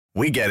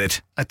We get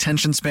it.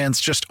 Attention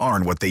spans just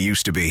aren't what they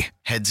used to be.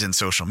 Heads in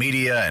social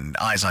media and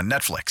eyes on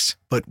Netflix.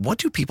 But what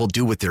do people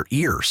do with their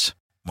ears?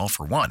 Well,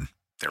 for one,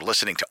 they're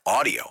listening to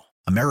audio.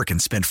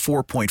 Americans spend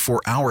 4.4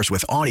 hours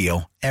with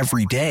audio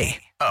every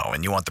day. Oh,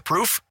 and you want the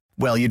proof?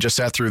 Well, you just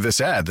sat through this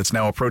ad that's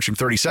now approaching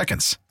 30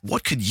 seconds.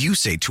 What could you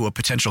say to a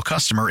potential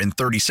customer in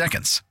 30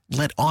 seconds?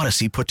 Let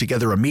Odyssey put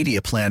together a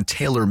media plan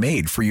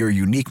tailor-made for your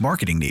unique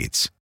marketing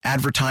needs.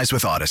 Advertise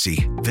with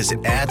Odyssey.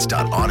 Visit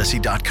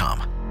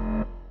ads.odyssey.com.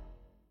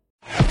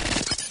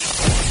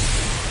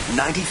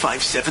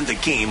 95.7 The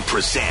Game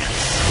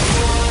presents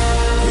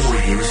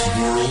Warriors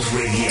World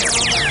Radio.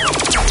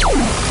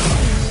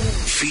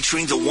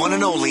 Featuring the one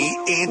and only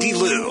Andy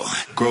Liu.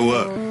 Grow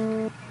up.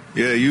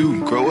 Yeah,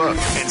 you grow up.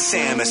 And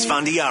Sam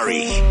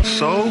Esfandiari.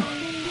 So,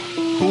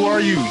 who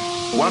are you?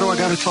 Why do I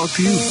gotta talk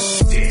to you?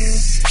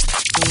 This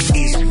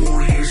is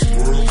Warriors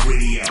World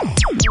Radio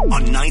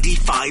on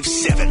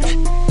 95.7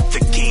 The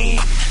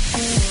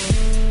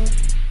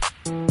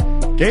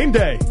Game. Game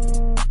day.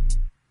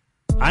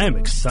 I am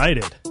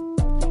excited.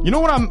 You know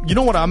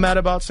what I'm mad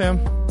about, Sam?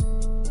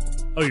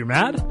 Oh, you're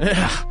mad?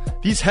 Yeah.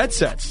 These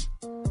headsets.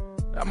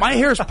 My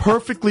hair is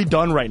perfectly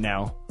done right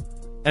now.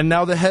 And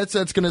now the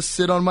headset's going to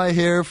sit on my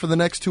hair for the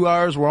next 2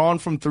 hours. We're on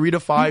from 3 to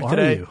 5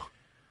 today. You?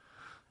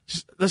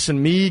 Just,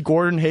 listen, me,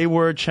 Gordon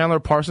Hayward, Chandler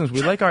Parsons,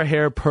 we like our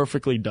hair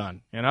perfectly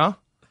done, you know?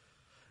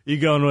 You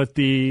going with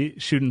the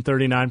shooting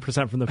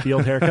 39% from the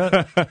field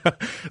haircut?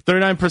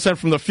 39%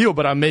 from the field,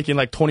 but I'm making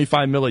like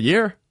 $25 million a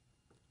year.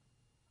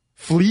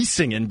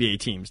 Fleecing NBA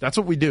teams. That's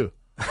what we do.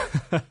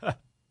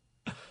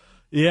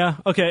 Yeah,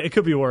 okay, it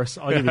could be worse.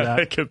 I'll give you that.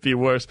 It could be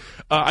worse.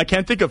 I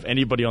can't think of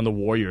anybody on the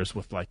Warriors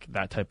with like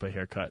that type of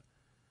haircut.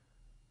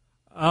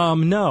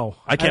 No.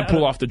 I can't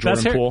pull off the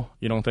Jordan Poole,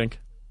 you don't think?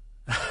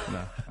 No,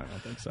 I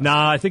don't think so.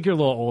 Nah, I think you're a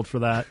little old for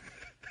that.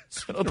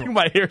 I don't think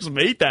my hair's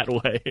made that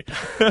way.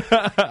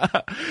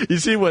 You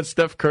see what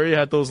Steph Curry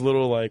had, those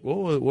little, like,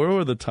 where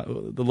were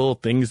the little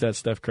things that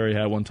Steph Curry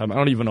had one time? I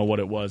don't even know what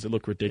it was. It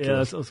looked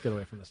ridiculous. Yeah, let's get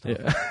away from this stuff.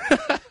 Yeah.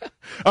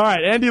 All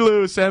right, Andy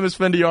Liu, Sam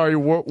Esfandiari,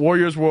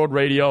 Warriors World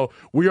Radio.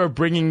 We are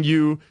bringing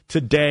you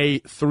today,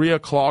 3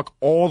 o'clock,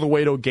 all the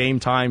way to game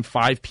time,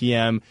 5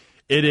 p.m.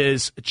 It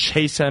is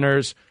Chase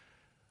Center's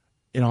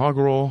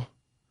inaugural.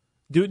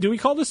 Do we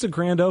call this a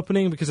grand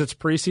opening because it's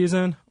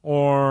preseason?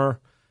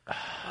 Or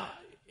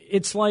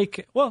it's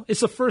like, well,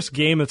 it's the first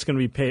game that's going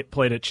to be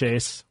played at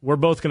Chase. We're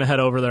both going to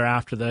head over there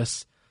after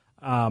this.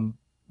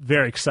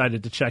 Very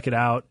excited to check it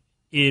out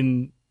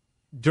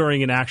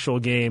during an actual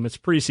game. It's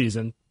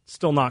preseason.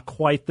 Still not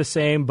quite the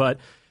same, but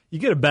you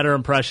get a better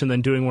impression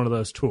than doing one of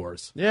those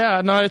tours.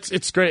 Yeah, no,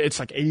 it's great. It's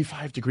like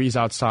 85 degrees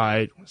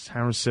outside, San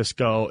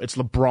Francisco. It's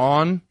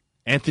LeBron,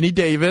 Anthony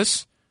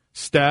Davis,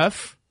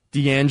 Steph,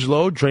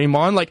 D'Angelo,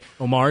 Draymond, like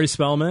Omari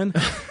Spellman,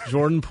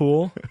 Jordan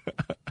Poole.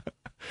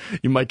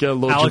 You might get a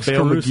little Alex JaVale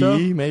Caruso?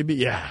 McGee, maybe.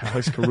 Yeah,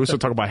 Alex Caruso.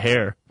 Talk about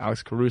hair.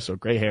 Alex Caruso,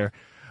 great hair.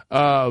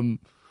 No,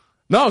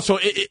 so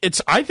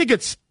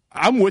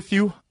I'm with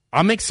you.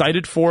 I'm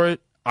excited for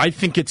it. I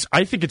think it's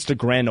the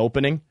grand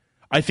opening.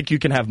 I think you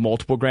can have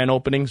multiple grand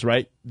openings,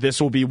 right?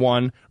 This will be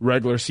one,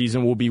 regular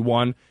season will be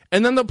one,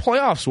 and then the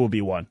playoffs will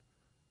be one.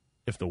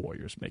 If the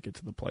Warriors make it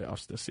to the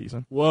playoffs this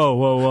season.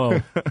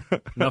 Whoa.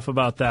 Enough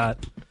about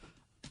that.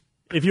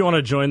 If you want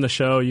to join the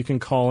show, you can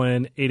call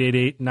in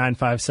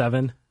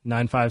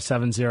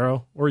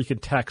 888-957-9570, or you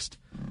could text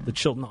the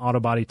Chilton Auto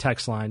Body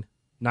text line,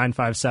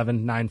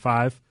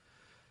 95795.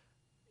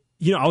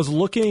 You know, I was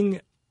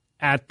looking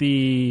at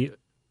the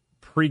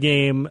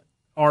pregame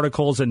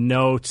articles and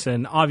notes,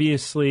 and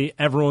obviously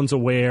everyone's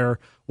aware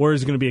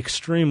Warriors are going to be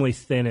extremely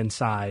thin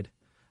inside.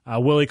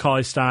 Willie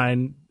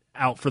Cauley-Stein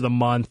out for the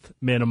month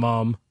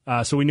minimum,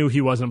 so we knew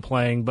he wasn't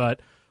playing, but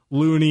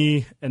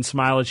Looney and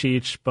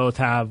Smilicic both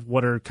have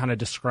what are kind of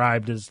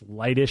described as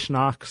lightish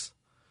knocks.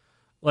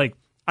 Like,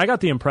 I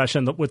got the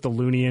impression that with the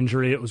Looney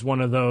injury, it was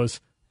one of those,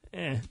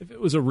 if it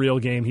was a real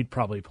game, he'd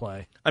probably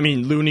play. I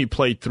mean, Looney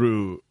played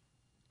through,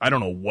 I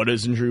don't know what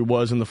his injury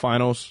was in the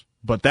finals,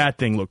 but that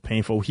thing looked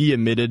painful. He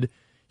admitted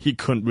he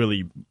couldn't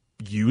really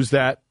use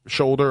that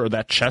shoulder or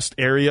that chest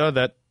area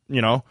that,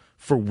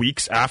 for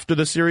weeks after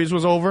the series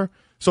was over.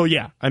 So,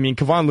 yeah, I mean,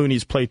 Kevon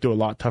Looney's played through a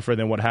lot tougher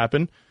than what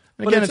happened.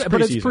 Again, it's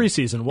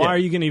preseason. Why are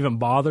you going to even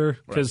bother?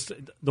 Because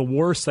the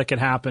worst that could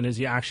happen is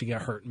you actually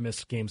get hurt and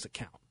miss games that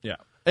count. Yeah.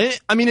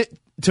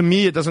 To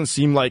me, it doesn't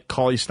seem like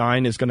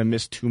Cauley-Stein is going to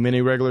miss too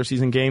many regular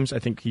season games. I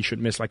think he should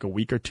miss like a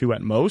week or two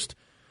at most.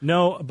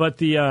 No, but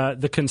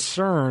the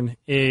concern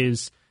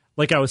is,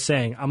 like I was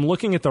saying, I'm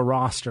looking at the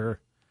roster,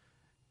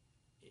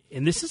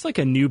 and this is like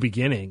a new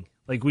beginning.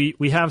 Like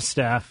we have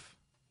Steph,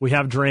 we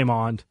have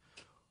Draymond,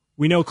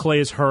 we know Clay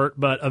is hurt,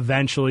 but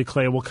eventually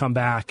Clay will come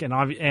back,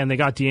 and they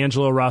got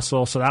D'Angelo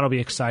Russell, so that'll be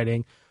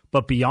exciting.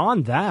 But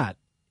beyond that,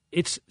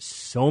 it's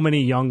so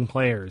many young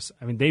players.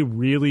 I mean, they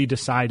really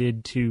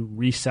decided to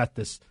reset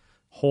this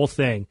whole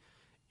thing,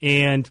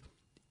 and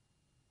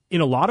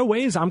in a lot of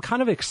ways, I'm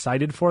kind of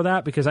excited for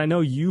that because I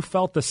know you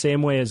felt the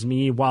same way as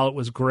me. While it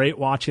was great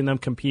watching them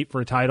compete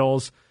for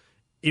titles,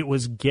 it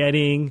was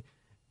getting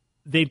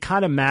they'd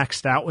kind of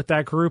maxed out with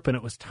that group, and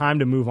it was time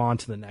to move on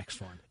to the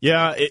next one.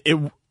 Yeah,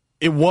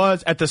 it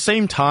was. At the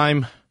same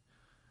time,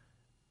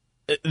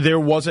 there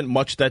wasn't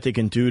much that they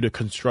can do to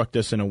construct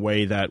this in a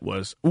way that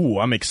was, ooh,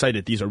 I'm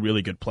excited. These are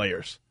really good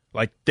players.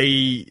 Like,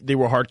 they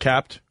were hard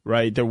capped,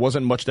 right? There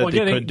wasn't much that they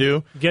could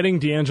do. Getting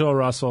D'Angelo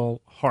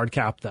Russell hard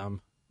capped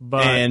them.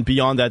 And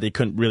beyond that, they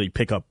couldn't really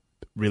pick up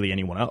really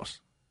anyone else.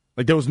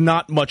 Like, there was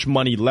not much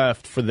money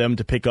left for them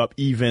to pick up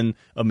even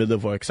a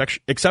mid-level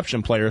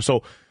exception player.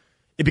 So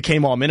it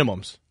became all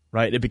minimums,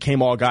 right? It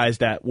became all guys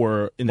that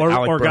were in the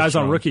Alec or guys Burks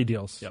on rookie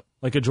deals,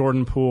 like a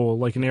Jordan Poole,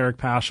 like an Eric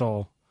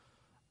Paschal,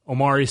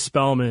 Omari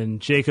Spellman,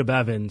 Jacob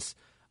Evans.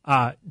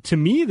 To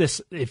me,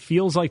 it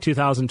feels like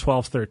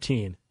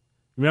 2012-13.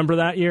 Remember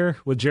that year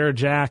with Jared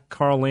Jack,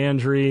 Carl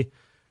Landry,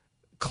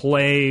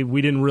 Clay?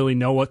 We didn't really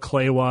know what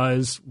Clay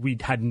was. We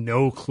had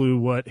no clue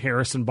what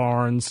Harrison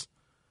Barnes,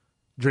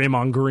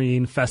 Draymond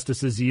Green,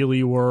 Festus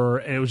Ezeli were.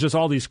 And it was just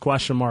all these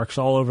question marks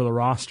all over the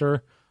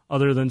roster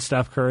other than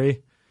Steph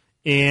Curry.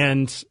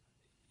 And,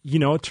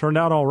 it turned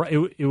out all right.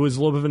 It was a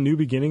little bit of a new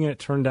beginning, and it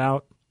turned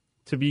out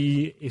to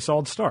be a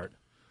solid start.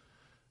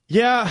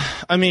 Yeah,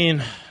 I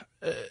mean,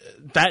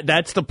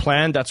 that's the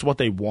plan. That's what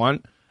they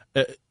want.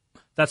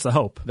 That's the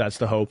hope. That's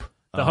the hope.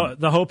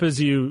 The hope is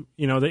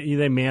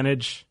they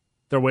manage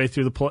their way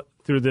through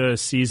the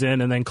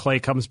season, and then Clay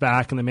comes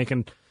back, and they make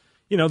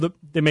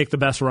the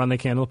best run they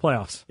can in the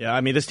playoffs. Yeah,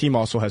 I mean, this team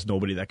also has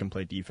nobody that can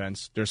play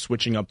defense. They're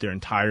switching up their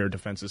entire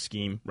defensive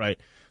scheme, right?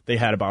 They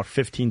had about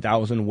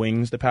 15,000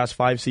 wings the past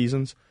 5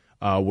 seasons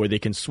where they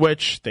can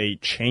switch. They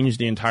changed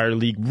the entire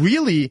league.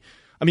 Really,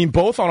 I mean,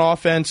 both on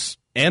offense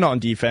and on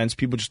defense.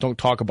 People just don't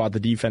talk about the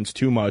defense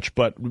too much,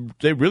 but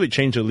they really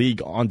changed the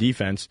league on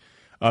defense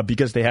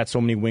because they had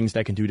so many wings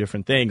that can do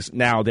different things.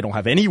 Now they don't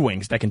have any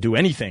wings that can do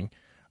anything.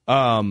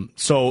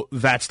 So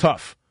that's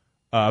tough.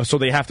 So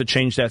they have to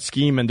change that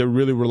scheme, and they're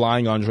really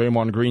relying on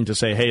Draymond Green to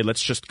say, hey,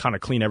 let's just kind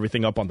of clean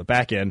everything up on the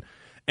back end.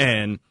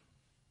 And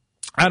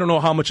I don't know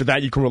how much of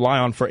that you can rely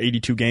on for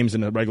 82 games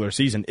in the regular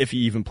season, if he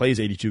even plays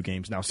 82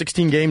 games. Now,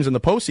 16 games in the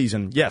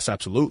postseason, yes,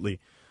 absolutely.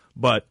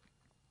 But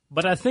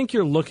I think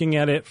you're looking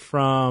at it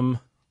from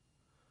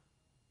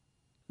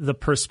the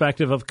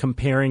perspective of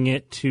comparing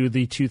it to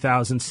the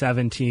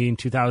 2017,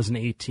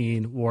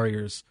 2018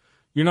 Warriors.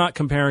 You're not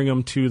comparing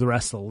them to the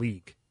rest of the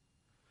league.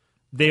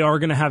 They are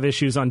going to have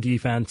issues on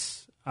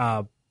defense,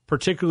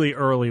 particularly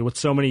early with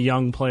so many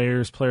young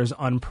players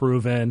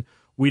unproven.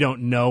 We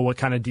don't know what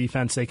kind of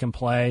defense they can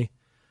play.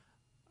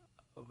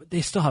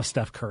 They still have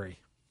Steph Curry.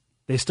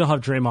 They still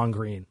have Draymond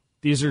Green.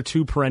 These are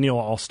 2 perennial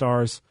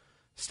all-stars.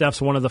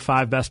 Steph's one of the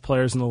 5 best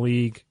players in the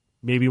league,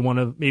 maybe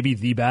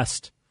the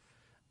best.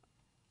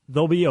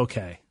 They'll be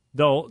okay.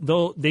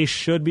 They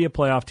should be a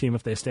playoff team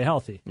if they stay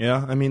healthy.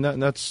 Yeah, I mean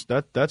that's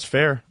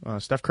fair.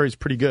 Steph Curry's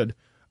pretty good.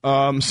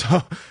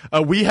 So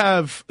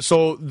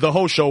the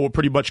whole show will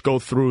pretty much go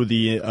through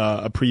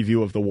a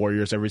preview of the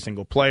Warriors, every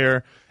single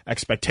player,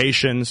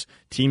 expectations,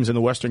 teams in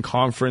the Western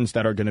Conference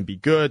that are going to be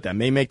good, that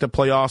may make the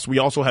playoffs. We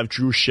also have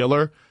Drew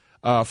Shiller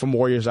from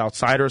Warriors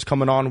Outsiders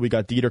coming on. We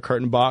got Dieter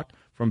Kurtenbach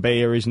from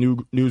Bay Area's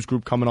news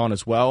group coming on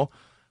as well.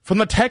 From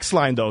the text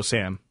line, though,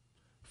 Sam,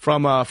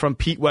 from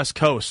Pete West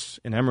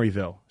Coast in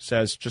Emeryville,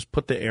 says just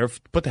put the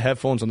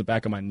headphones on the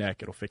back of my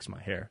neck. It'll fix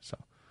my hair. So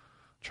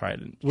try it.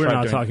 We're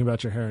not talking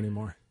about your hair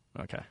anymore.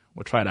 Okay,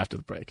 we'll try it after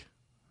the break.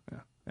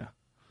 Yeah.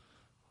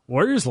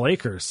 Warriors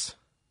Lakers.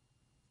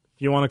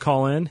 If you want to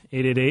call in,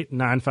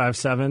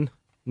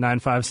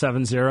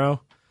 888-957-9570.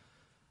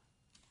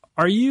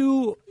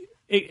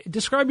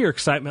 Describe your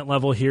excitement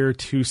level here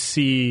to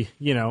see,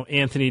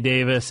 Anthony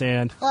Davis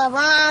and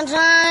LeBron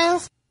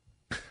James.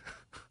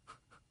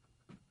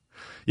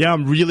 Yeah,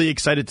 I'm really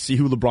excited to see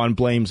who LeBron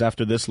blames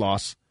after this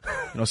loss.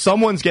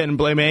 Someone's getting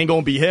blamed. It ain't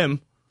gonna be him.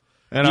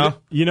 I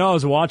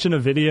was watching a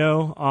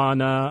video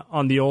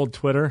on the old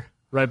Twitter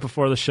right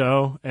before the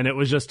show, and it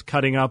was just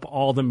cutting up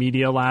all the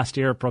media last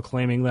year,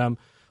 proclaiming them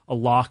a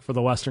lock for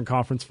the Western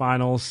Conference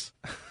Finals,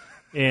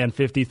 and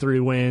 53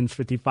 wins,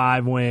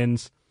 55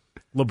 wins.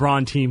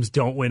 LeBron teams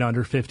don't win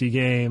under 50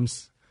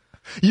 games.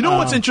 You know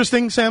what's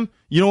interesting, Sam?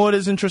 You know what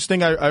is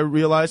interesting? I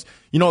realized,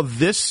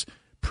 this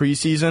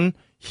preseason,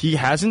 he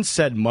hasn't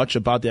said much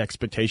about the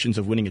expectations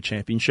of winning a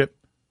championship.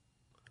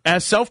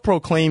 As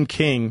self-proclaimed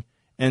king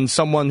and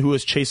someone who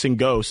is chasing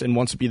ghosts and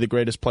wants to be the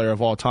greatest player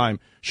of all time,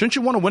 shouldn't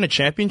you want to win a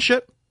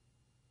championship?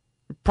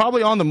 You're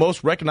probably on the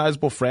most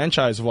recognizable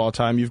franchise of all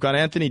time. You've got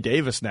Anthony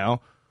Davis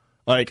now.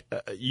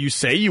 You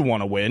say you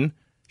want to win.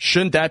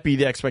 Shouldn't that be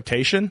the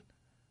expectation?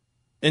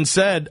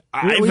 Instead,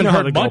 I haven't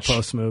heard much.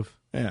 Goalpost move.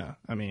 Yeah,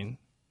 I mean,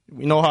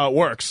 we know how it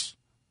works.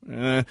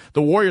 The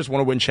Warriors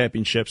want to win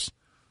championships.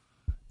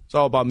 It's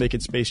all about making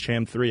Space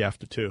Jam 3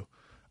 after 2.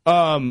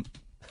 All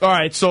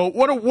right, so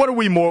what are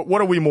we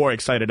more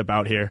excited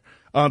about here?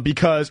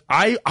 Because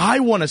I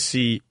want to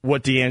see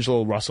what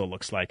D'Angelo Russell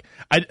looks like.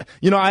 I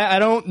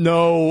don't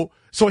know.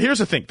 So here's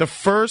the thing: the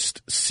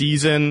first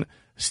season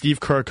Steve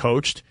Kerr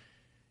coached,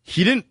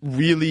 he didn't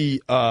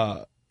really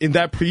in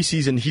that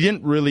preseason he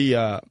didn't really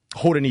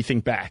hold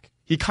anything back.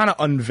 He kind of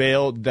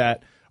unveiled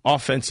that,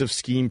 offensive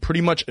scheme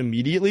pretty much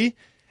immediately.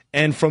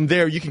 And from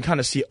there, you can kind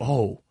of see,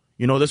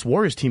 this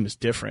Warriors team is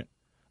different.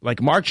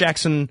 Like, Mark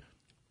Jackson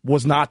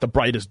was not the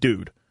brightest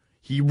dude.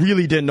 He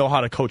really didn't know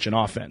how to coach an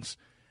offense.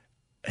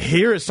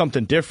 Here is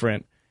something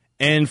different.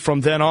 And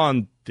from then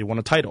on, they won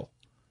a title.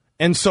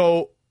 And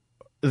so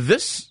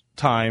this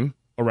time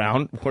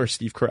around, where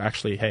Steve Kerr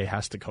actually,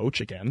 has to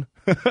coach again,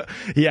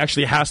 he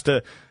actually has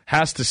to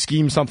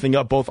scheme something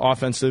up both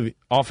offensively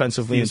and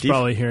defensively. He's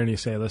probably hearing you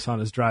say this on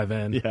his drive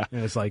in. Yeah.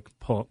 And it's like,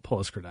 pull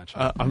his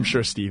credential. I'm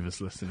sure Steve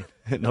is listening.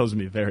 It knows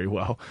me very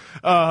well.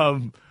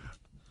 I'm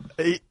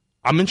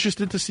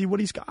interested to see what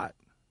he's got.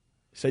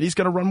 He said he's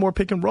going to run more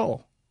pick and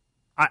roll.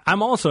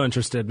 I'm also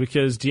interested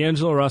because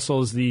D'Angelo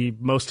Russell is the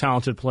most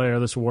talented player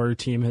this Warrior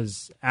team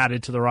has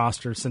added to the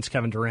roster since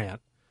Kevin Durant.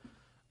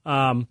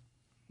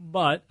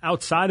 But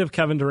outside of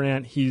Kevin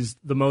Durant, he's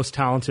the most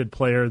talented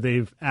player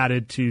they've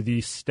added to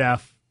the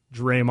Steph,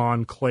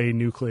 Draymond, Clay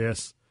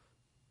nucleus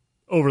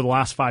over the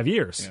last 5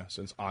 years. Yeah,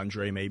 since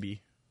Andre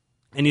maybe.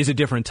 And he's a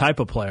different type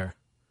of player.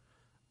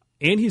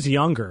 And he's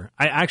younger.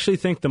 I actually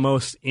think the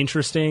most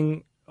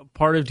interesting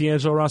part of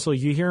D'Angelo Russell,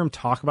 you hear him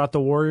talk about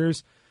the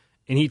Warriors,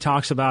 and he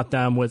talks about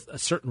them with a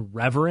certain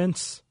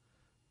reverence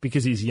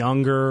because he's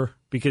younger,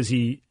 because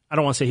I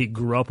don't want to say he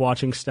grew up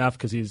watching Steph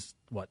because he's,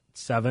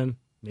 7,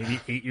 maybe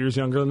 8 years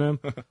younger than him.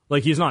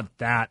 Like, he's not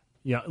that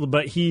young.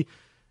 But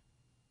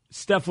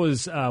Steph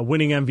was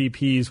winning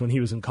MVPs when he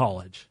was in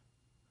college.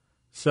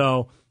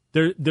 So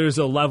there's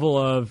a level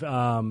of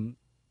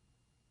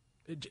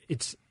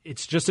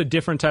it's just a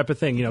different type of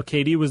thing.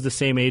 KD was the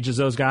same age as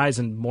those guys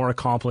and more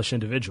accomplished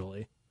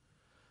individually.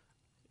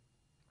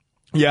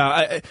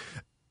 Yeah,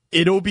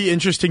 it'll be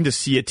interesting to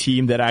see a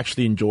team that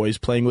actually enjoys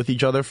playing with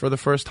each other for the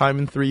first time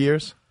in 3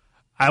 years.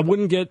 I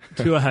wouldn't get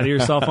too ahead of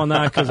yourself on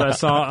that because I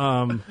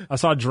saw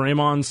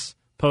Draymond's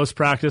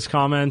post-practice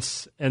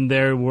comments, and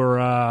they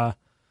were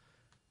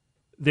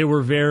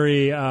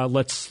very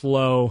let's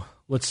slow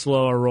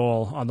our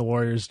roll on the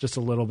Warriors just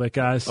a little bit,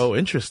 guys. Oh,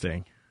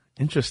 interesting.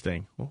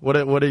 What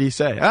did he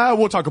say?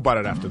 We'll talk about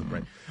it after the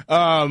break.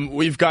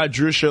 We've got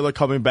Drew Shiller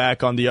coming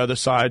back on the other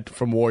side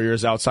from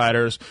Warriors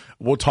Outsiders.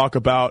 We'll talk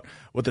about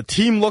what the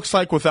team looks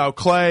like without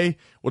Clay.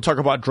 We'll talk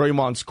about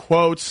Draymond's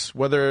quotes,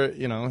 whether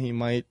he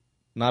might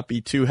not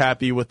be too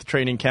happy with the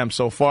training camp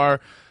so far.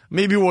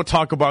 Maybe we'll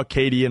talk about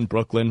KD in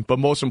Brooklyn, but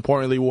most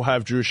importantly, we'll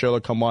have Drew Shiller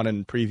come on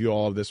and preview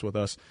all of this with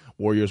us.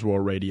 Warriors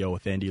World Radio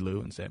with Andy Liu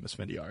and Sam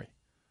Esfandiari.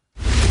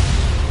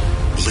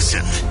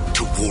 Listen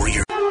to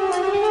Warrior.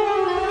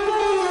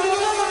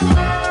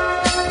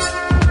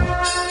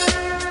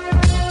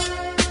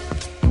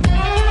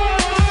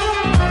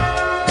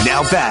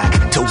 Now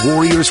back to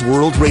Warriors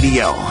World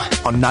Radio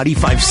on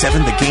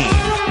 95.7 The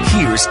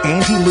Game. Here's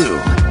Andy Liu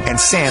and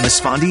Sam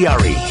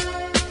Esfandiari.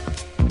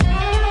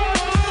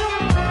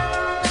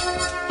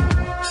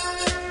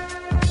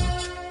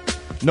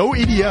 No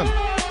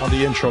EDM on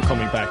the intro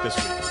coming back this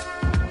week.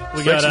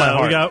 We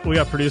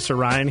got producer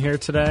Ryan here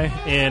today,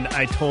 and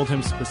I told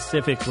him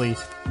specifically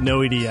no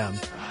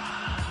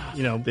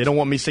EDM. They don't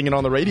want me singing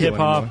on the radio hip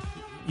hop. anymore.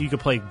 You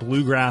could play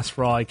bluegrass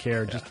for all I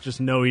care.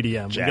 Just no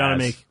EDM.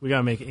 Jazz. We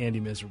gotta make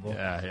Andy miserable.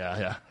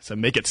 Yeah. So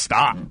make it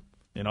stop.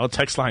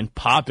 Text line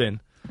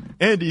popping.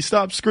 Andy,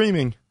 stop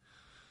screaming.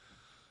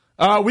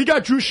 We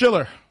got Drew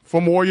Shiller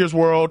from Warriors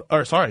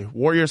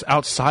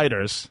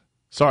Outsiders.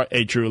 Sorry,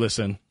 hey Drew,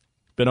 listen.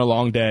 Been a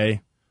long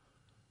day.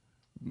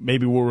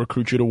 Maybe we'll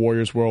recruit you to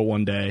Warriors World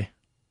one day.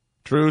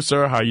 Drew,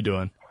 sir, how you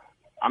doing?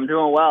 I'm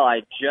doing well.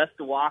 I just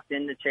walked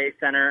into Chase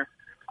Center.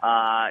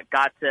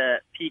 Got to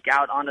peek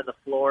out onto the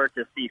floor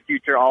to see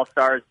future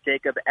All-Stars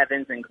Jacob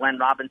Evans and Glenn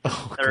Robinson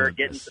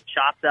getting some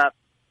shots up.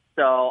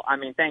 So,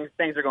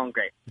 things are going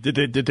great.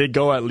 Did they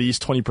go at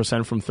least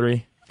 20% from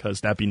three?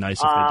 Because that'd be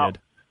nice if they did.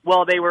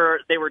 Well, they were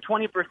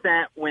 20%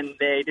 when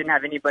they didn't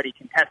have anybody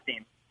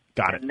contesting.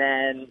 Got it. And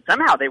then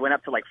somehow they went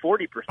up to like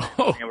 40%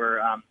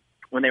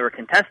 when they were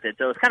contested.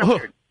 So it's kind of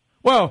weird.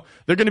 Well,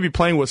 they're going to be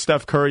playing with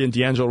Steph Curry and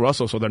D'Angelo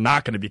Russell, so they're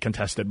not going to be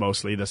contested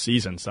mostly this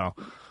season. So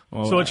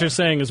what you're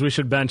saying is we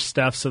should bench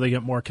Steph so they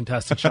get more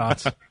contested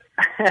shots.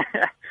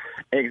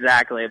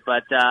 Exactly.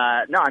 But,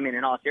 no,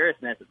 in all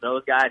seriousness,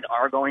 those guys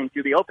are going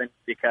to be open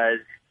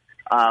because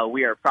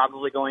we are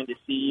probably going to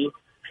see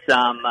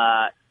some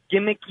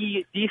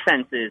gimmicky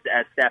defenses,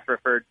 as Steph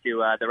referred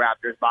to the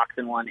Raptors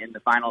boxing one in the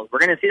finals. We're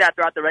going to see that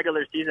throughout the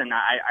regular season.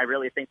 I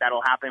really think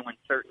that'll happen when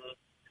certain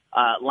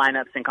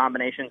lineups and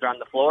combinations are on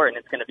the floor, and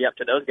it's going to be up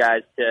to those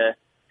guys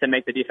to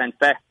make the defense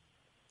pay.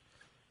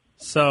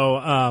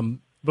 So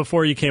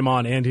before you came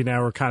on, Andy and I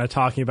were kind of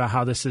talking about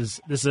how this is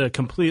a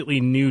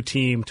completely new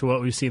team to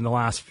what we've seen the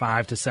last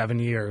 5 to 7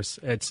 years.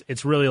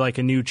 It's really like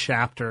a new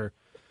chapter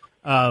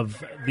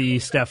of the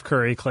Steph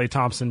Curry, Klay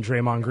Thompson,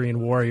 Draymond Green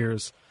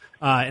Warriors.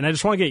 And I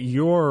just want to get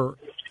your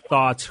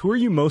thoughts. Who are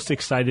you most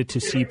excited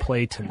to see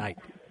play tonight?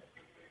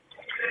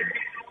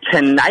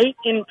 Tonight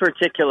in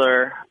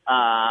particular,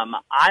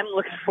 I'm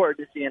looking forward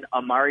to seeing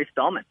Amari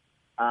Spellman,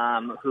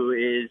 who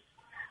is,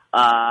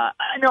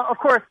 of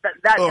course,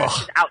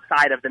 that's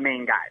outside of the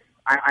main guys.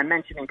 I'm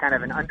mentioning kind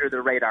of an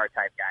under-the-radar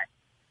type guy.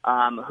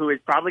 who is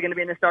probably going to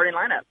be in the starting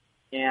lineup.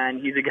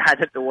 And he's a guy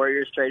that the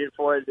Warriors traded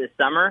for this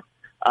summer.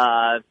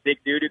 Big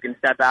dude who can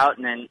step out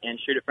and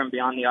shoot it from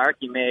beyond the arc.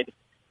 He made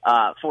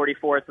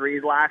 44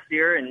 threes last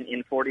year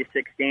in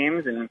 46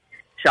 games and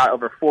shot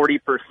over 40%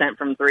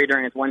 from three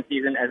during his one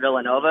season at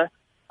Villanova.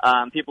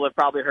 People have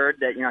probably heard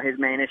that, his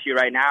main issue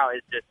right now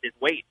is just his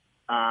weight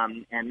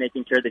and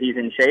making sure that he's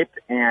in shape.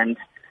 And,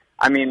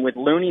 with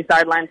Looney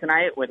sidelined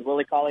tonight, with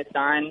Willie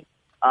Cauley-Stein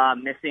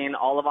missing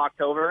all of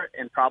October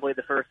and probably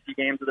the first few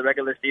games of the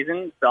regular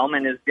season,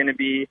 Spellman is going to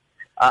be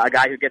a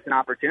guy who gets an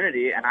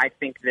opportunity. And I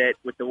think that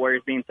with the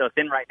Warriors being so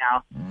thin right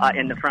now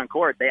in the front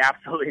court, they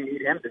absolutely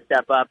need him to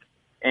step up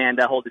and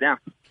hold it down.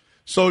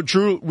 So,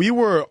 Drew, we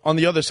were on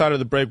the other side of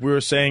the break. We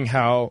were saying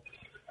how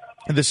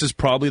this is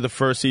probably the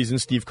first season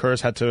Steve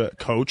Kerr's had to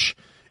coach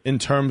in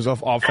terms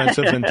of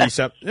offensive and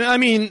defensive.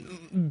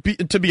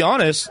 To be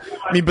honest,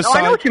 besides,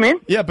 I know what you mean.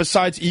 Yeah,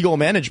 besides ego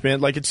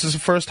management, it's the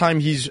first time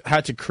he's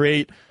had to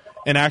create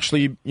and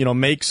actually,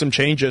 make some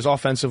changes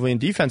offensively and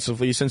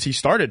defensively since he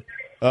started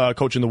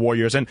coaching the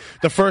Warriors. And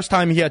the first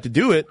time he had to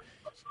do it,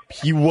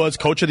 he was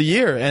Coach of the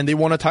Year, and they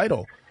won a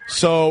title.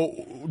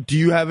 So, do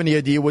you have any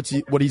idea what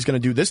he's going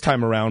to do this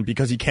time around?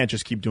 Because he can't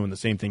just keep doing the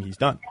same thing he's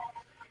done.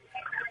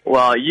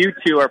 Well, you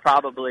two are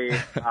probably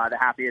the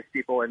happiest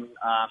people in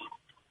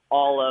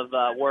all of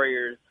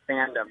Warriors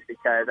fandom,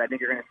 because I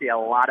think you're going to see a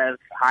lot of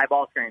high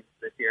ball screens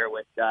this year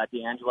with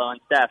D'Angelo and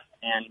Steph.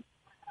 And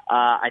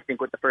I think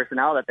with the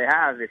personnel that they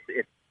have,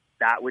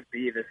 that would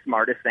be the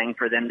smartest thing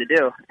for them to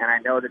do. And I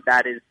know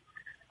that is,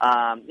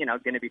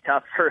 going to be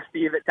tough for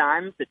Steve at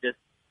times to just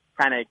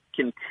kind of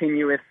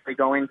continuously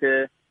go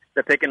into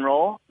the pick and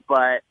roll.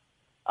 But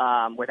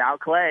without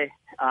Clay,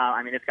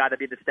 it's got to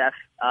be the Steph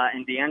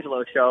and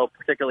D'Angelo show,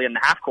 particularly in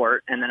the half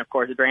court. And then, of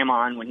course,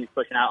 Draymond when he's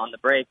pushing out on the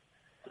break,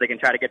 so they can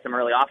try to get some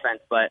early offense.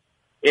 But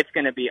it's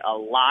going to be a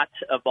lot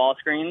of ball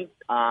screens.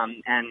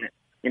 And,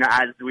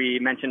 as we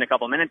mentioned a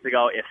couple minutes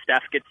ago, if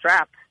Steph gets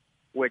trapped,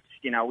 which,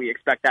 we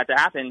expect that to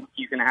happen,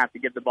 he's going to have to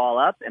give the ball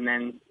up. And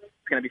then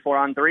it's going to be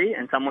 4-on-3,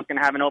 and someone's going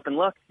to have an open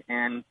look.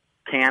 And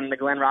can the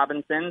Glenn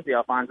Robinsons, the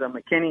Alfonso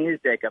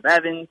McKinneys, Jacob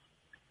Evans,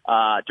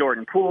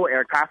 Jordan Poole,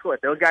 Eric Pascal, if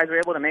those guys are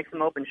able to make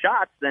some open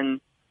shots, then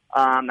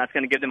that's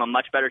going to give them a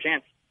much better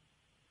chance.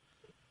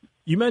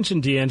 You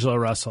mentioned D'Angelo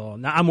Russell.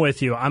 Now, I'm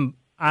with you.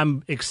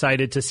 I'm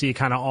excited to see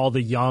kind of all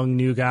the young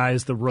new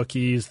guys, the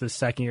rookies, the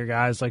second-year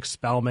guys like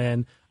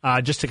Spellman,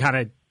 just to kind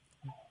of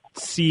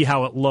see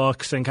how it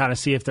looks and kind of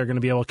see if they're going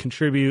to be able to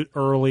contribute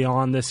early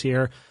on this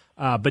year.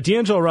 But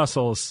D'Angelo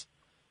Russell's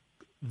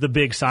the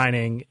big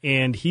signing,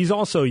 and he's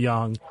also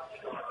young.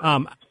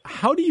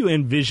 How do you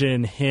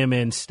envision him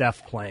and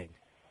Steph playing?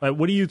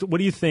 What do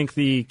you think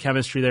the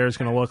chemistry there is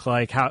going to look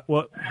like?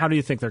 How do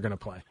you think they're going to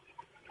play?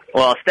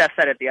 Well, Steph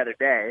said it the other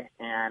day,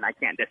 and I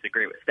can't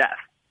disagree with Steph.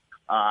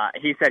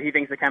 He said he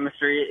thinks the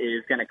chemistry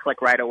is going to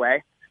click right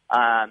away.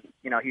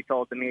 He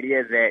told the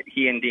media that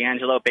he and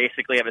D'Angelo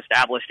basically have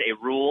established a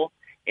rule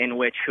in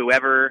which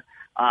whoever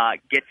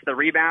gets the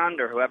rebound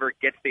or whoever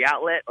gets the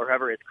outlet or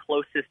whoever is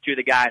closest to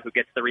the guy who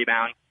gets the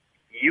rebound,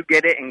 you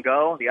get it and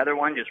go. The other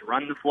one just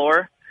run the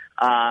floor.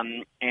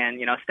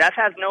 Steph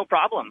has no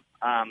problem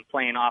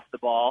playing off the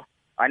ball.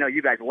 I know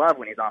you guys love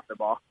when he's off the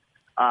ball.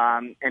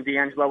 And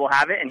D'Angelo will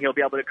have it, and he'll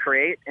be able to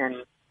create.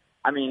 And,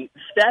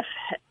 Steph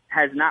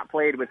has not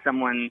played with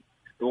someone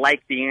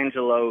like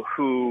D'Angelo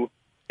who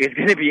is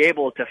going to be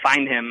able to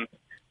find him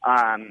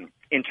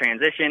in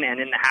transition and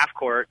in the half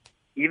court.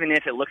 Even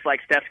if it looks like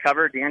Steph's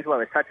covered,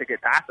 D'Angelo is such a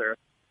good passer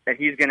that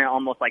he's going to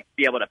almost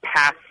be able to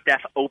pass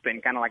Steph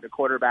open, kind of like a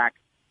quarterback,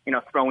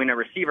 throwing a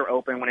receiver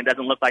open when it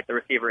doesn't look like the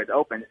receiver is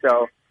open.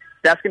 So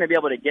Steph's going to be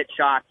able to get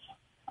shots.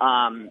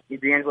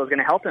 D'Angelo's going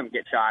to help him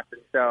get shots.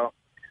 And so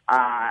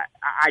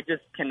I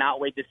just cannot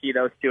wait to see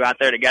those two out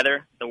there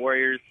together. The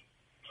Warriors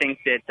think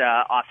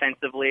that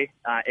offensively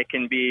it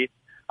can be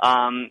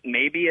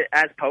maybe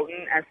as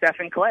potent as Steph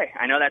and Clay.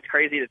 I know that's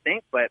crazy to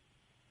think, but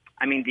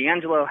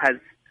D'Angelo has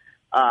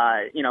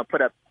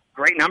put up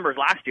great numbers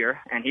last year,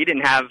 and he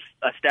didn't have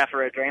a Steph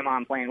or a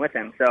Draymond playing with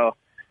him. So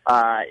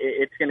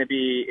it's going to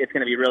be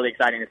really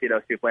exciting to see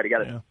those two play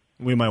together. Yeah.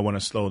 We might want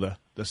to slow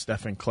the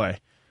Steph and Clay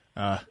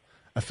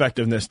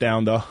effectiveness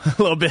down though a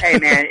little bit. Hey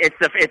man,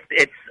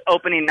 it's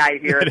opening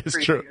night here. It is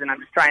true. And I'm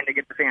just trying to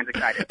get the fans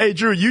excited. Hey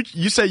Drew,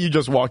 you say you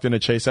just walked into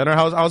Chase Center.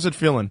 How's it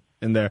feeling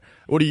in there?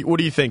 What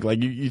do you think?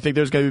 You think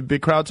there's going to be a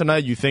big crowd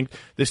tonight? You think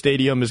the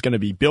stadium is going to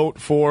be built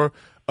for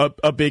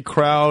a big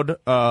crowd?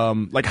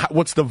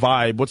 What's the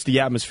vibe? What's the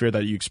atmosphere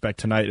that you expect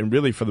tonight and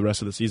really for the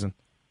rest of the season?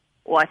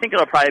 Well, I think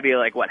it'll probably be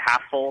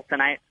half full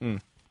tonight.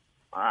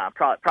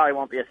 Probably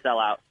won't be a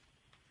sellout.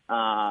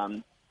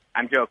 I'm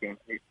joking.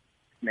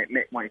 I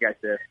want you guys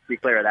to be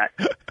clear of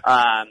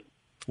that.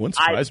 Wouldn't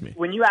surprise me.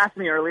 When you asked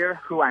me earlier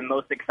who I'm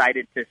most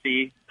excited to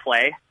see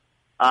play,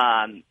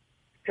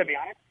 to be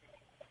honest,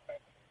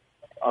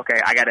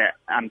 okay,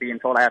 I'm being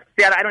told I have to.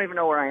 See, I don't even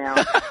know where I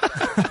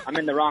am. I'm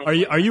in the wrong.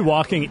 Are you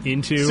walking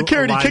into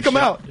security? Kick him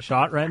out.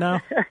 Shot right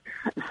now.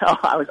 No,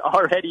 I was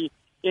already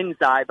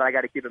inside, but I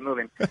got to keep it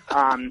moving.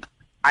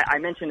 I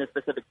mentioned a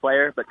specific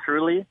player, but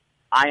truly,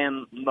 I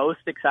am most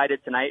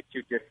excited tonight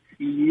to just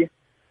see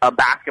a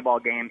basketball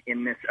game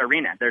in this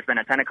arena. There's been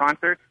a ton of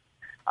concerts,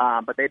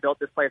 but they built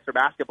this place for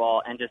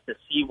basketball, and just to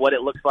see what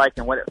it looks like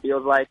and what it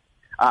feels like.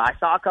 I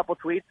saw a couple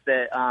tweets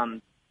that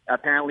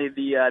apparently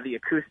the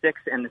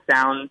acoustics and the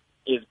sound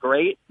is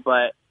great,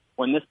 but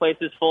when this place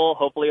is full,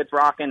 hopefully it's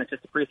rocking. It's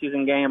just a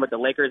preseason game, but the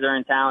Lakers are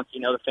in town, so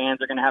the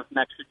fans are going to have some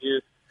extra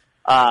juice.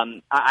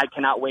 I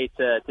cannot wait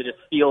to just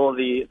feel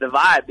the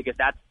vibe, because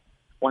that's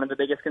one of the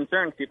biggest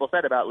concerns people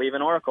said about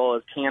leaving Oracle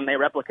is, can they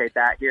replicate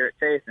that here at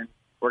Chase? And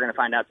we're going to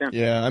find out soon.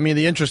 Yeah, I mean,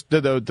 the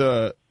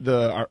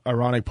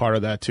ironic part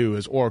of that too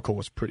is Oracle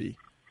was pretty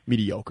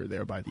mediocre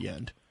there by the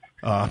end.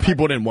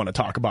 People didn't want to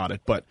talk about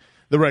it, but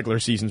the regular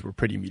seasons were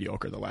pretty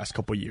mediocre the last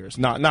couple of years.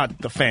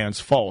 Not the fans'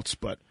 faults,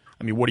 but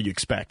I mean, what do you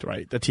expect,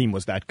 right? The team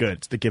was that good.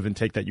 It's the give and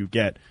take that you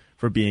get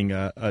for being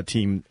a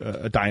team,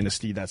 a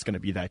dynasty that's going to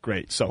be that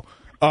great. So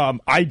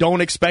I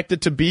don't expect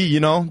it to be,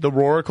 the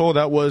Roracle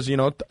that was,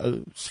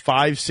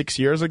 5-6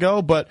 years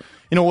ago. But,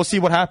 we'll see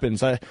what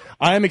happens. I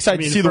am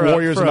excited to see the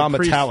Warriors and not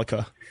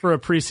Metallica. For a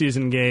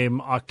preseason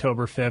game,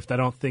 October 5th, I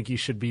don't think you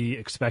should be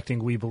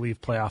expecting We Believe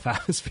playoff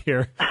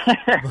atmosphere.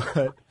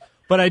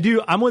 But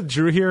I'm with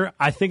Drew here.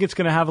 I think it's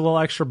going to have a little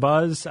extra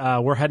buzz.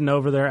 We're heading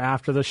over there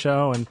after the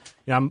show, and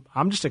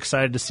I'm just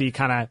excited to see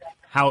kind of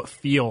how it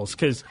feels,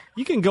 because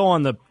you can go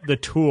on the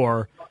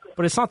tour,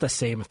 but it's not the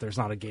same if there's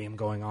not a game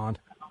going on.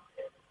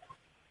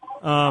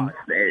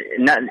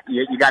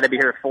 You got to be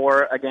here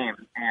for a game,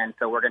 and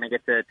so we're going to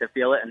get to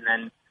feel it, and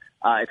then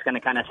it's going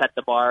to kind of set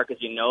the bar, because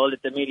that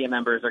the media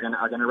members are going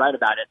to write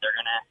about it. They're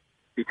going to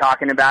be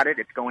talking about it.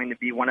 It's probably going to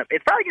be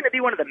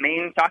one of the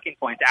main talking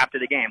points after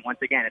the game. Once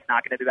again, it's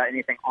not going to be about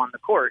anything on the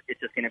court. It's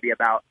just going to be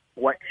about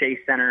what Chase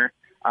Center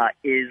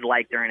is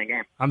like during a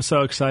game. I'm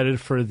so excited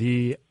for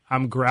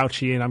I'm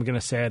grouchy and I'm going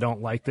to say I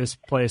don't like this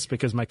place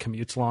because my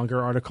commute's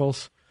longer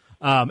articles.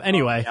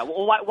 Anyway. Yeah,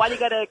 well, why do you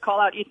got to call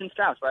out Ethan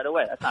Strauss right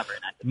away? That's not very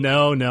nice.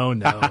 No.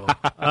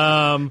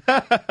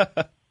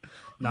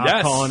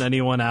 Not calling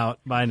anyone out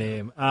by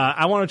name.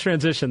 I want to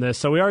transition this.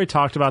 So we already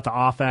talked about the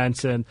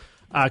offense, and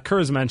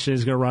Kerr's mentioned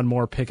he's going to run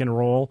more pick and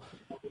roll.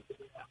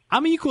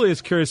 I'm equally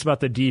as curious about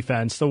the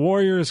defense. The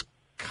Warriors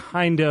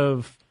kind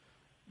of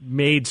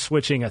made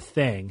switching a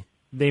thing.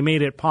 They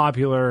made it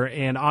popular,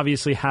 and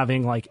obviously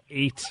having like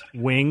 8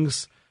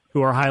 wings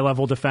who are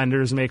high-level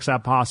defenders makes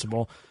that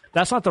possible.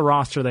 That's not the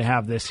roster they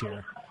have this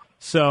year.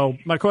 So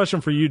my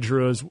question for you,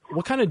 Drew, is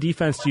what kind of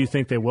defense do you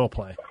think they will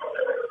play?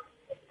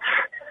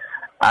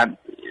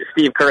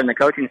 Steve Kerr and the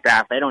coaching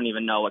staff, they don't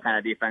even know what kind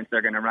of defense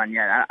they're going to run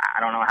yet. I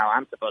don't know how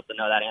I'm supposed to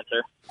know that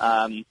answer.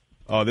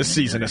 This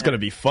season is going to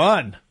be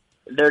fun.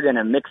 They're going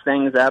to mix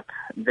things up.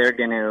 They're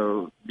going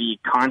to be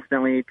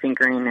constantly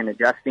tinkering and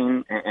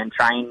adjusting and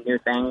trying new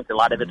things. A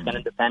lot of it's going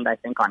to depend, I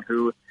think, on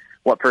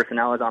what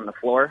personnel is on the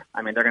floor.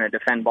 I mean, they're going to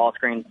defend ball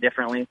screens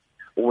differently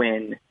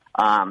when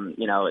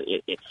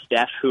it's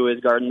Steph who is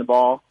guarding the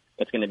ball.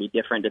 It's going to be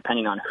different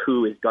depending on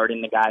who is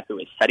guarding the guy who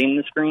is setting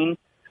the screen.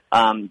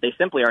 They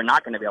simply are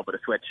not going to be able to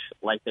switch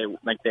like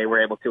they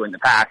were able to in the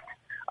past.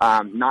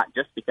 Not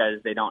just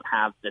because they don't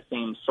have the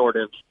same sort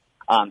of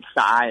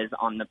size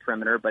on the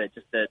perimeter, but it's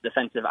just the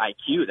defensive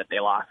IQ that they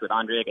lost with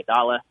Andre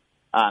Iguodala.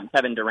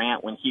 Kevin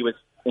Durant, when he was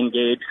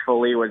engaged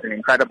fully, was an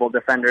incredible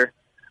defender.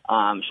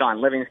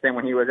 Sean Livingston,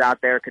 when he was out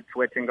there, could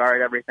switch and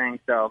guard everything.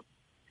 So,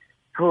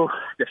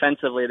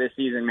 defensively this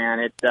season, man,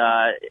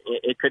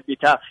 it could be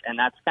tough, and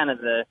that's kind of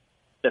the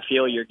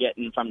feel you're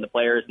getting from the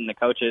players and the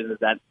coaches, is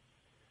that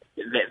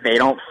they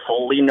don't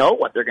fully know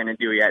what they're going to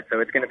do yet. So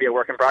it's going to be a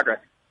work in progress.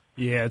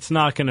 Yeah, it's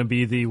not going to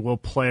be we'll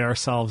play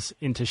ourselves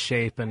into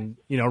shape and,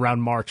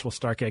 around March we'll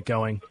start get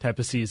going type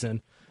of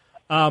season.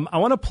 I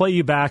want to play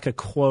you back a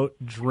quote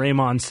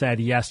Draymond said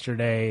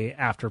yesterday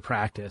after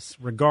practice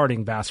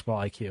regarding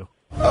basketball IQ.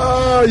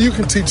 You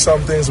can teach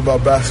some things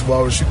about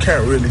basketball, but you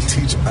can't really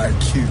teach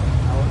IQ.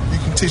 You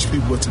can teach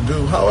people what to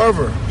do.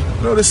 However,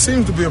 this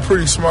seems to be a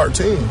pretty smart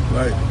team.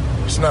 Like,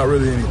 it's not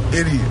really any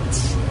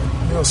idiots.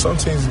 Some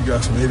teams you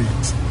got some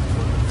idiots.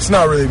 It's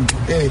not really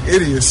any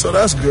idiots, so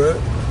that's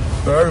good.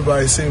 But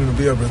everybody seems to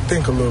be able to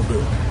think a little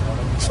bit,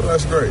 so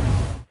that's great.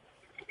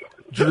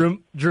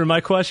 Drew,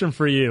 my question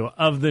for you: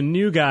 of the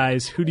new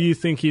guys, who do you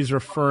think he's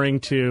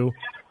referring to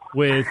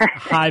with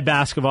high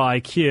basketball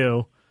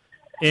IQ?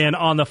 And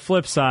on the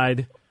flip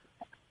side,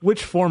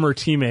 which former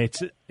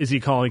teammates is he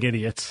calling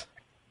idiots?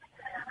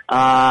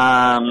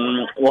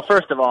 Well,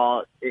 first of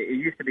all, it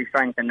used to be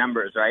strength in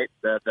numbers, right?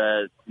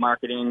 The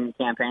marketing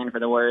campaign for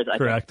the Warriors. I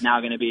think it's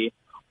now going to be,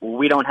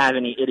 we don't have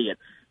any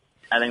idiots.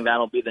 I think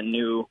that'll be the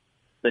new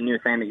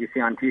thing that you see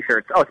on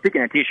T-shirts. Oh,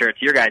 speaking of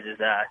T-shirts, your guys'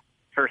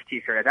 first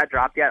T-shirt, has that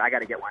dropped yet? I got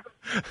to get one.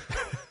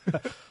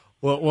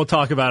 We'll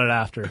talk about it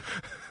after.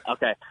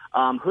 Okay.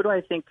 Who do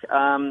I think?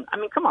 I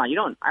mean, come on.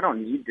 I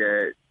don't need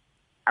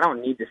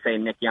to say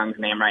Nick Young's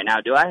name right now,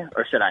 do I?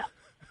 Or should I?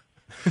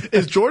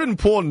 Is Jordan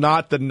Poole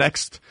not the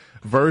next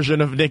version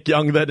of Nick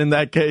Young then in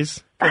that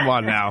case? Come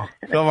on now.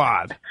 Come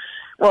on.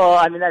 Well,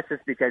 I mean, that's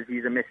just because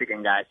he's a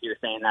Michigan guy. So you're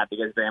saying that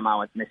because Draymond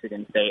was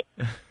Michigan State.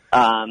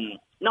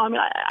 No, I mean,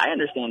 I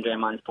understand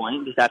Draymond's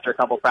point. Just after a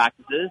couple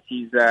practices,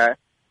 he's,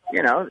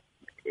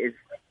 is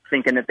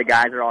thinking that the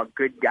guys are all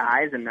good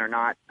guys and they're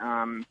not,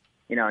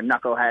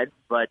 knuckleheads.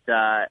 But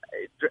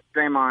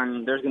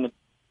Draymond,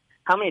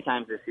 how many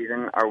times this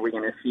season are we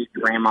going to see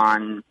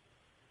Draymond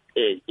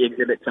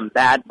exhibit some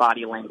bad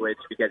body language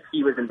because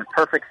he was in the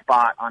perfect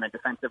spot on a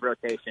defensive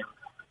rotation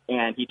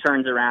and he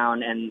turns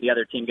around and the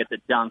other team gets a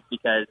dunk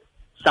because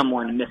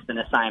someone missed an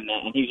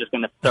assignment and he's just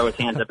going to throw his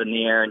hands up in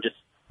the air and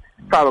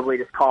probably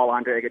just call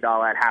Andre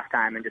Iguodala at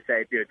halftime and just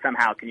say, dude,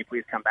 somehow can you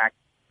please come back?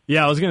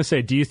 Yeah, I was going to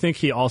say, do you think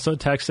he also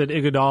texted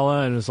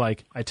Iguodala and was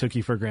like, I took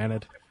you for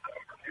granted?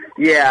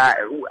 Yeah,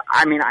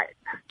 I mean,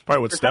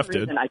 probably what Steph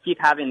did. I keep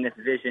having this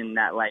vision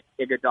that like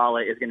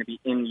Iguodala is going to be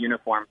in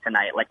uniform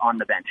tonight, like on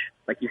the bench,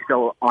 like he's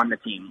still on the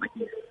team,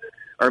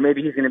 or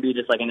maybe he's going to be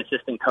just like an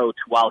assistant coach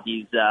while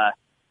he's,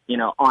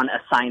 on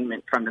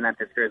assignment from the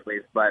Memphis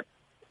Grizzlies. But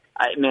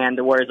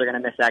the Warriors are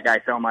going to miss that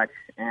guy so much,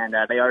 and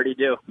they already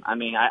do. I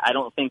mean, I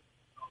don't think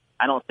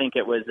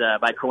it was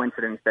by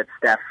coincidence that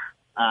Steph,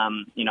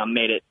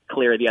 made it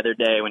clear the other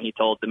day when he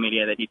told the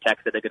media that he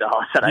texted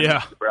Iguodala, said, "I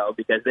miss you, bro,"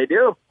 because they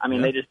do. I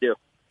mean, they just do.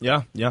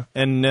 Yeah,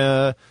 and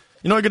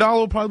Iguodala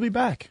will probably be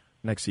back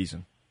next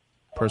season,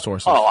 per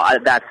sources. Oh, I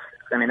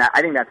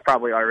think that's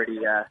probably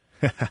already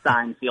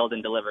signed, sealed,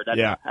 and delivered.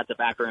 That's a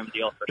backroom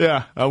deal for sure.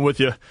 Yeah, I'm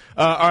with you.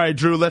 All right,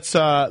 Drew, let's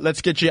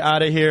get you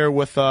out of here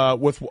with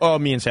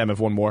me and Sam have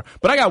one more,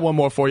 but I got one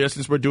more for you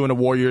since we're doing a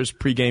Warriors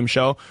pregame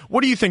show.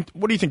 What do you think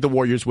the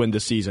Warriors win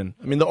this season?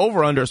 I mean, the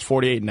over/under is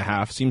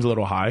 48.5. Seems a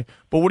little high,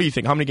 but what do you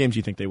think? How many games do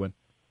you think they win?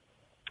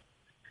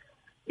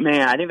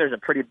 Man, I think there's a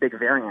pretty big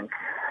variance.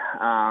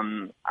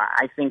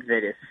 I think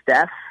that it's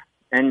Steph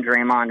and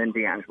Draymond and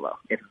D'Angelo.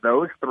 If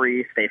those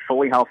three stay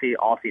fully healthy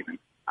all season,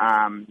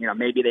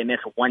 maybe they miss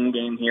one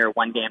game here,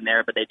 one game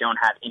there, but they don't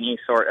have any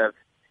sort of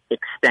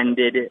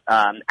extended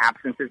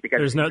absences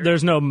because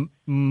there's no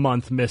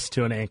month missed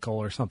to an ankle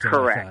or something.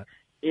 Correct. Like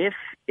that.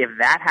 If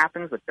that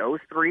happens with those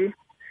three,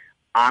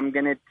 I'm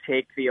gonna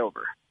take the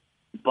over,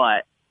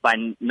 but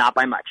not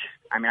by much.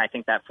 I mean, I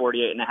think that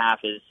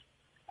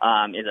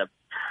 48.5 is a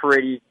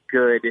pretty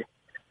good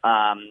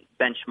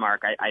benchmark.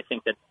 I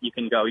think that you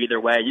can go either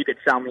way. You could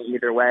sell me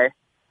either way.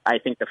 I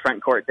think the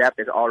front court depth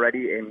is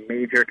already a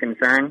major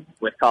concern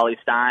with Cauley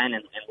Stein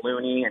and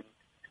Looney and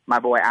my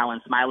boy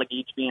Alan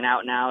Smailagic being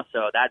out now.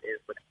 So that is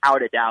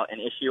without a doubt an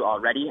issue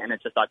already, and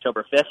it's just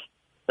October 5th.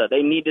 So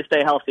they need to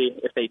stay healthy.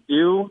 If they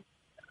do,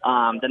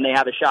 then they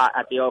have a shot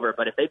at the over.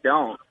 But if they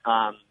don't,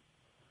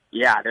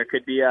 there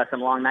could be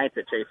some long nights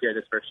at Chase here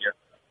this first year.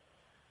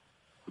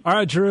 All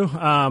right, Drew.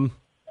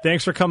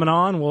 Thanks for coming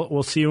on.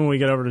 We'll see you when we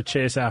get over to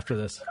Chase after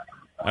this.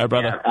 All right,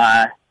 brother.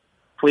 Yeah,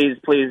 please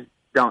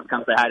don't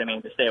come say hi to me.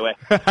 Just stay away.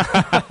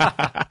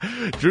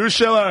 Drew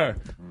Shiller,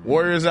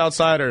 Warriors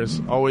Outsiders.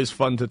 Always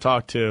fun to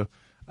talk to.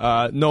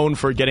 Known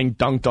for getting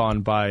dunked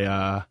on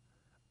by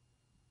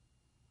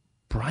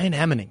Brian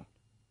Emmening.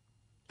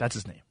 That's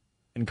his name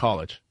in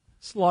college.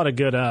 It's a lot of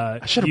good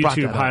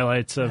YouTube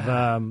highlights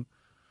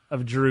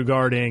of Drew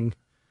guarding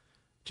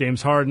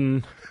James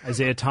Harden,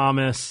 Isaiah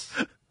Thomas,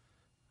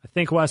 I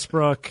think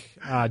Westbrook,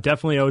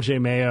 definitely O.J.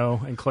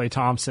 Mayo and Klay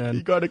Thompson.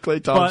 You got a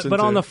Klay Thompson,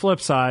 but on the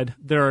flip side,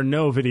 there are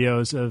no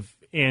videos of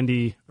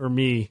Andy or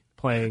me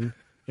playing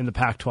in the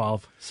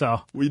Pac-12.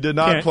 So we did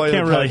not play in the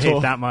Pac-12. Can't really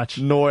hate that much.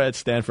 Nor at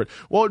Stanford.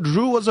 Well,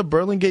 Drew was a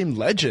Burlingame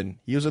legend.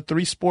 He was a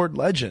 3-sport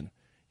legend.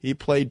 He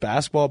played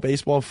basketball,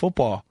 baseball,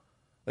 football.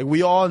 Like,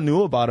 we all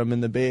knew about him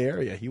in the Bay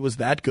Area. He was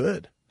that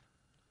good.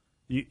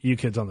 You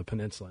kids on the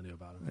peninsula knew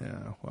about him.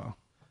 Yeah, well.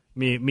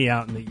 Me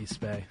out in the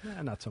East Bay,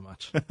 not so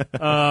much.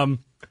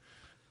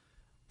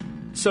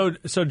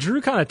 So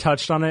Drew kind of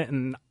touched on it,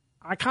 and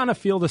I kind of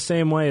feel the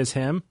same way as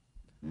him.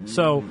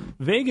 So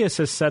Vegas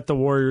has set the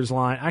Warriors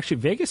line. Actually,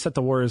 Vegas set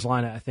the Warriors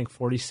line at, I think,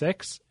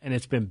 46, and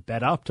it's been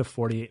bet up to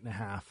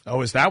 48.5.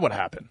 Oh, is that what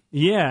happened?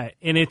 Yeah,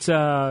 and it's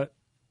at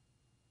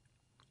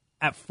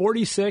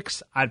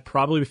 46, I'd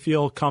probably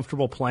feel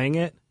comfortable playing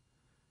it.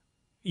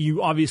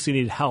 You obviously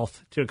need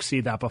health to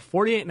exceed that, but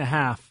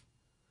 48.5,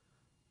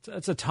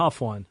 it's a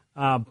tough one.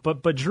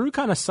 But Drew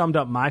kind of summed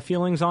up my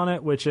feelings on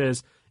it, which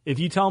is if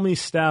you tell me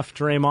Steph,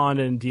 Draymond,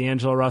 and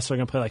D'Angelo Russell are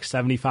going to play like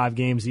 75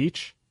 games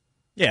each,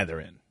 yeah, they're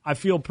in. I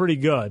feel pretty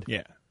good.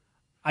 Yeah.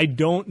 I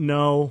don't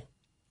know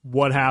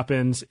what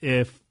happens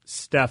if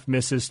Steph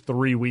misses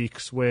 3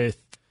 weeks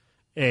with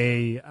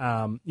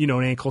an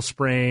ankle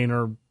sprain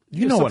or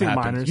you know what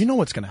happens. Minors. You know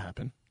what's going to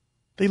happen.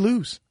 They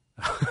lose.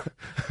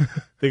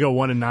 They go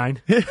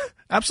 1-9. Yeah,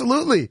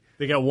 absolutely.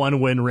 They got one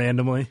win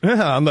randomly.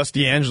 Yeah, unless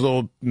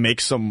D'Angelo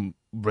makes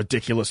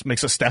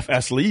a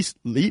Steph-esque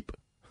leap.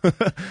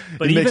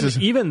 But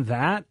even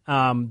that,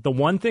 the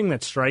one thing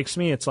that strikes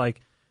me, it's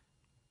like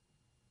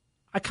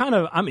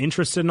I'm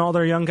interested in all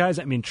their young guys.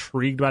 I'm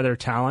intrigued by their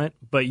talent,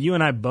 but you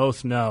and I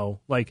both know,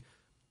 like,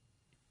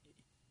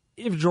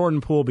 if Jordan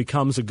Poole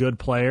becomes a good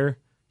player,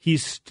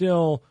 he's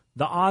still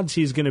the odds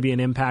he's going to be an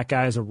impact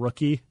guy as a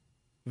rookie,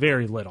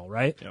 very little,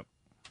 right? Yep.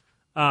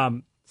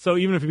 So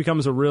even if he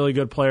becomes a really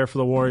good player for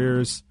the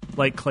Warriors,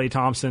 like Klay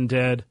Thompson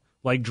did,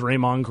 like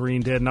Draymond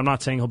Green did. And I'm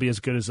not saying he'll be as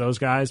good as those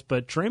guys,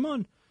 but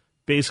Draymond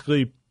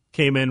basically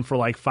came in for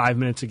like 5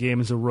 minutes a game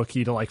as a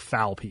rookie to like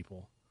foul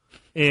people.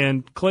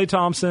 And Klay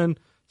Thompson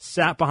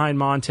sat behind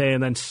Monte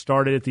and then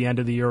started at the end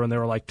of the year when they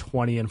were like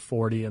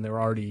 20-40 and they were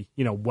already,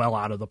 well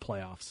out of the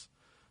playoffs.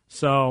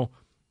 So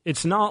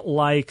it's not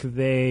like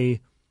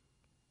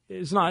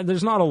there's not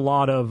a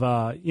lot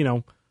of,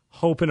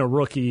 hope in a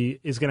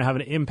rookie is going to have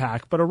an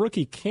impact, but a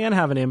rookie can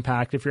have an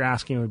impact if you're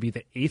asking him to be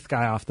the 8th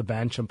guy off the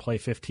bench and play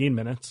 15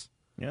 minutes.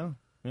 Yeah.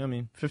 I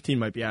mean, 15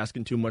 might be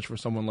asking too much for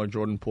someone like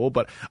Jordan Poole,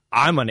 but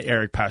I'm an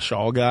Eric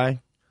Paschall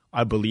guy.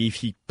 I believe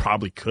he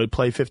probably could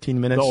play 15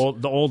 minutes.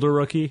 The older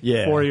rookie,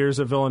 4 years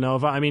at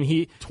Villanova. I mean,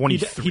 he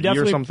 23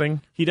 or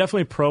something. He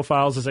definitely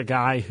profiles as a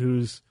guy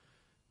who's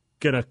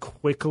gonna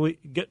quickly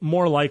get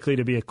more likely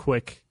to be a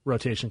quick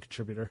rotation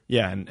contributor.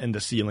 Yeah, and the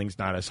ceiling's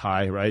not as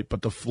high, right?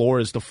 But the floor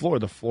is the floor.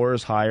 The floor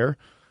is higher.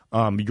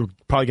 You're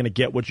probably gonna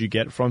get what you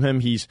get from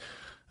him.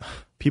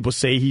 People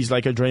say he's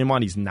like a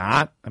Draymond. He's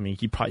not. I mean,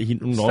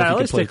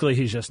 stylistically,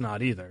 he's just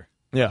not either.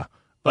 Yeah.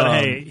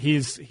 But hey,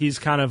 he's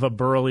kind of a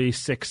burly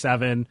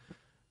 6'7"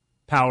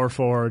 power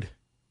forward.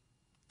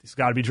 He's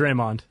got to be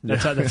Draymond.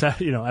 That's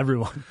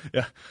everyone.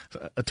 Yeah,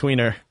 a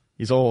tweener.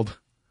 He's old.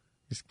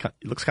 He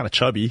looks kind of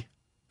chubby.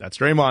 That's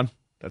Draymond.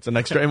 That's the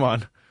next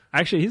Draymond.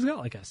 Actually, he's got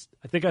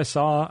I think I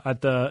saw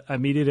at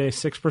media day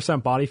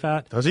 6% body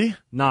fat. Does he?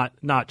 Not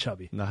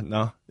chubby.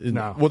 No.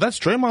 No. Well, that's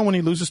Draymond when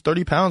he loses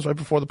 30 pounds right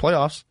before the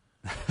playoffs.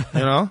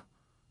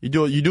 You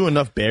do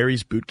enough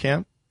Barry's boot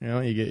camp.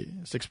 You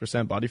get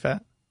 6% body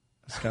fat.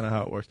 That's kind of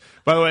how it works.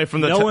 By the way,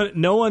 from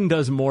no one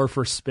does more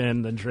for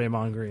spin than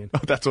Draymond Green. Oh,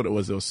 that's what it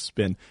was. It was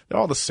spin. They're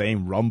all the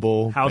same.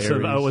 Rumble. House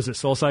Barry's. Was it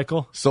Soul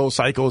Cycle? Soul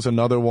Cycle is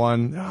another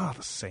one. Oh,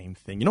 the same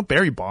thing.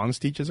 Barry Bonds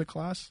teaches a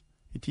class.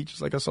 He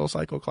teaches like a Soul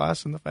Cycle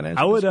class in the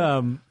financial. I would.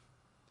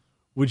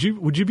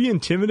 Would you be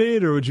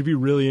intimidated or would you be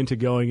really into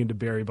going into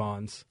Barry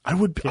Bonds? I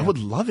would. I would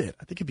love it.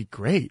 I think it'd be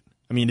great.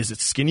 I mean, is it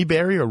Skinny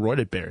Barry or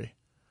Roided Barry?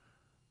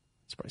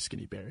 It's probably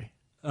Skinny Barry.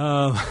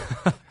 I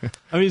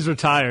mean, he's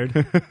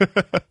retired.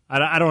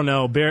 I don't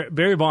know.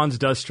 Barry Bonds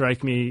does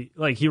strike me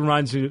like he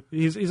reminds me.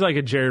 He's like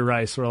a Jerry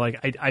Rice, where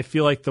like I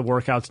feel like the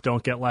workouts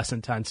don't get less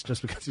intense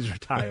just because he's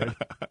retired.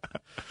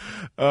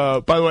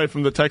 By the way,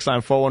 from the text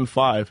line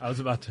 415, I was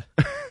about to.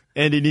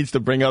 Andy needs to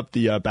bring up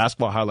the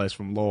basketball highlights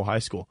from Lowell High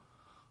School.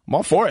 I'm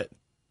all for it.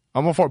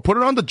 Put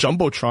it on the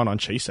Jumbotron on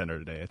Chase Center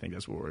today. I think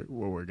that's what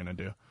we're gonna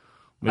do.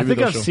 Maybe I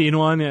think I've seen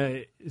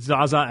one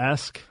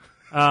Zaza-esque.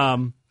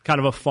 Kind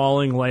of a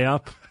falling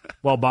layup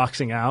while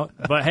boxing out.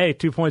 But hey,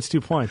 2 points, 2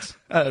 points.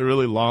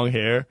 Really long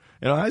hair.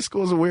 High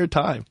school is a weird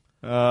time.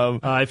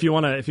 If you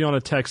want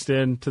to text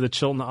in to the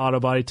Chilton Auto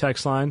Body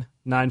text line,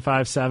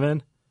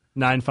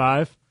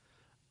 95795.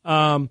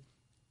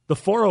 The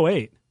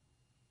 408.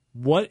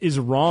 What is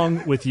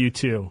wrong with you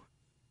two?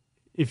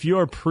 If you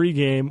are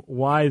pregame,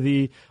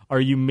 why are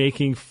you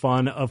making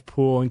fun of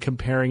Poole and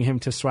comparing him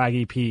to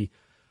Swaggy P?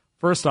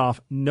 First off,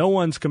 no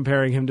one's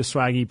comparing him to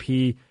Swaggy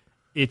P.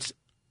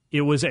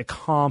 It was a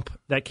comp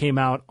that came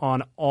out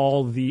on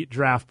all the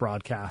draft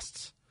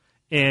broadcasts.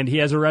 And he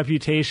has a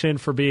reputation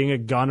for being a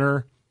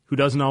gunner who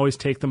doesn't always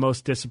take the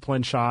most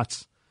disciplined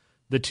shots.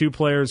 The two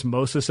players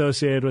most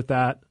associated with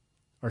that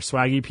are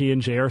Swaggy P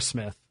and J.R.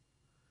 Smith.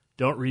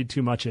 Don't read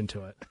too much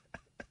into it.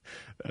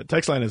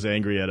 Text line is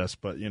angry at us,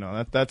 but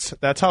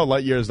that's how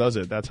Light Years does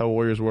it. That's how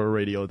Warriors World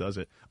Radio does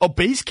it. Oh,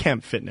 Base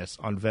Camp Fitness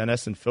on Van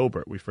Ness and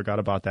Filbert. We forgot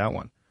about that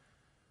one.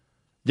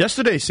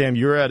 Yesterday, Sam,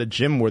 you were at a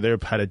gym where they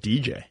had a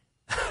DJ.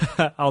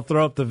 I'll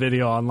throw up the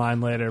video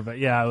online later, but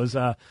yeah,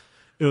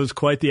 it was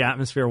quite the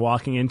atmosphere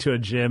walking into a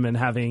gym and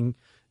having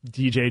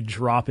DJ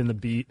drop in the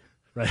beat.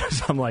 Right,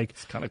 so I'm like,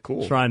 it's kind of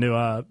cool. Trying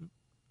to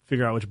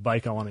figure out which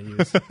bike I want to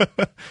use.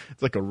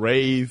 It's like a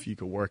rave. You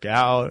can work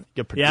out.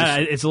 Yeah,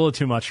 it's a little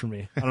too much for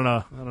me. I don't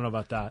know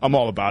about that. I'm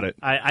all about it.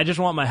 I just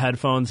want my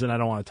headphones and I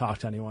don't want to talk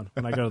to anyone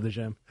when I go to the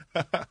gym.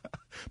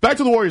 Back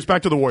to the Warriors.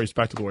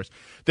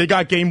 They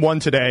got game 1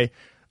 today.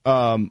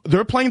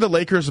 They're playing the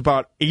Lakers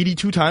about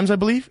 82 times, I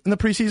believe, in the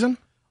preseason.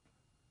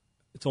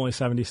 It's only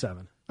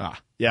 77.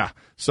 Yeah.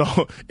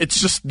 So it's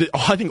just,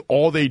 I think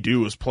all they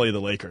do is play the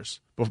Lakers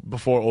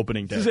before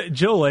opening day.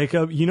 Joe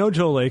Lacob,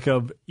 Joe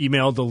Lacob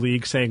emailed the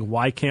league saying,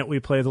 why can't we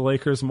play the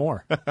Lakers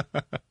more?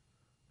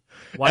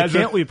 Why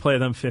can't we play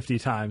them 50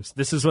 times?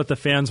 This is what the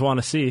fans want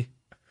to see.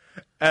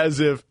 As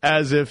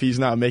if he's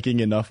not making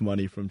enough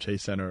money from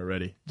Chase Center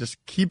already. Just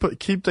keep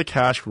the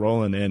cash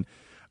rolling in.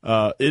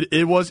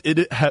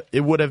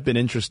 It would have been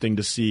interesting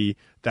to see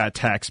that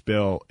tax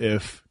bill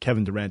if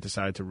Kevin Durant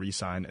decided to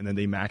re-sign and then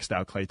they maxed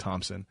out Klay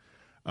Thompson,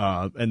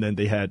 and then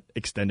they had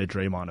extended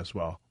Draymond as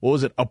well. What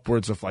was it?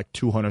 Upwards of like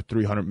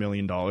 $200-300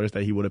 million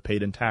that he would have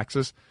paid in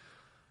taxes.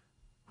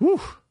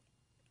 Whew.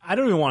 I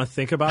don't even want to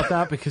think about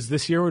that because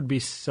this year would be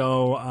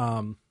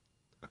so.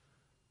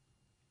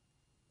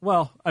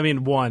 Well, I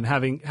mean, one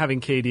having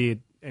KD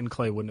and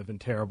Klay wouldn't have been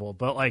terrible,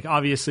 but like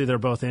obviously they're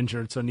both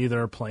injured, so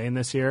neither are playing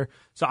this year.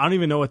 So I don't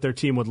even know what their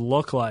team would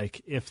look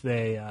like if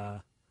they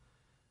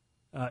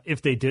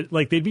if they did.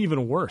 Like, they'd be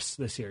even worse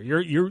this year.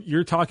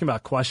 You're talking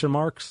about question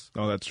marks.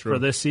 Oh, that's true. For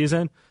this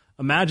season.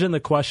 Imagine the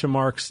question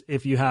marks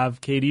if you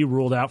have KD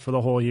ruled out for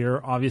the whole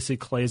year. Obviously,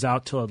 Clay's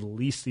out till at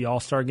least the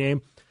All-Star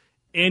game,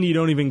 and you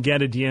don't even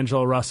get a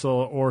D'Angelo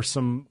Russell or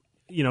some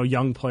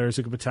young players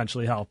who could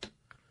potentially help.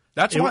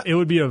 It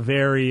would be a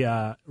very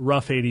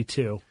rough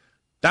 82.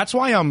 That's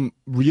why I'm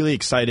really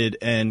excited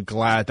and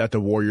glad that the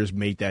Warriors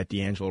made that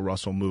D'Angelo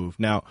Russell move.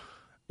 Now,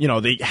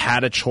 they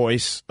had a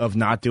choice of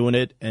not doing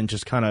it and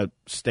just kind of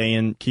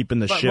keeping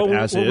the ship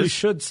as is. What we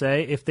should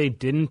say, if they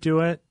didn't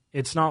do it,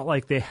 it's not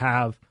like they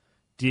have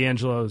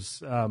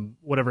D'Angelo's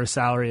whatever his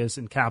salary is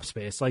in cap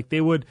space. Like,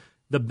 the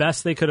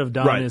best they could have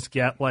done is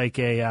get like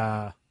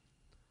a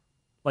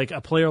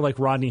player like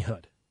Rodney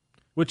Hood,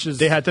 which is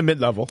they had the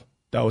mid-level.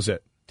 That was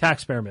it.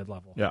 Taxpayer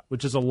mid-level,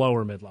 which is a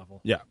lower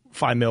mid-level. Yeah,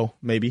 $5 million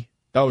maybe.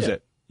 That was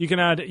it. You can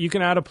add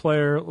a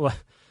player.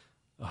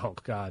 Oh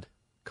God,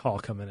 call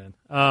coming in.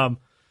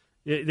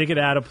 They could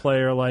add a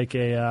player like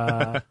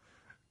a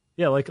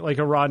like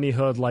a Rodney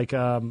Hood, like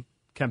Kent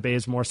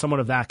Bazemore, someone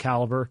of that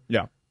caliber.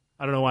 Yeah.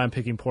 I don't know why I'm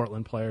picking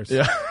Portland players.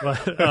 Yeah,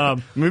 but,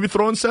 maybe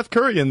throwing Seth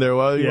Curry in there.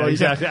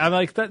 Exactly. I'm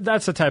like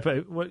that's the type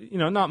of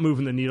not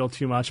moving the needle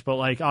too much, but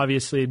like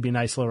obviously it'd be a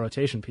nice little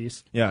rotation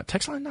piece. Yeah,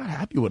 text line not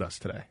happy with us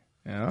today.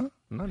 Yeah,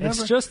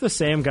 it's just the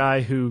same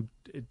guy who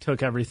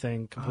took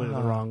everything completely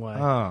the wrong way.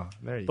 Oh,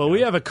 there you go. But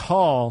we have a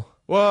call.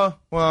 Well,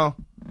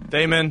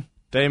 Damon,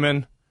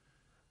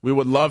 we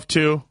would love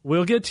to.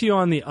 We'll get to you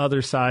on the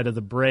other side of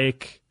the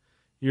break.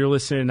 You're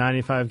listening to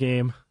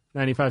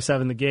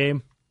 95.7 The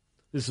Game.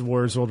 This is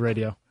Warriors World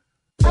Radio.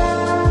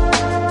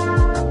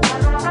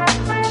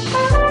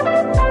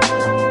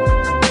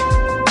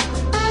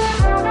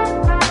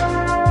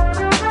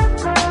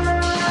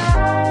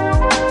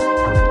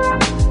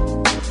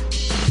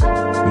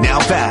 Now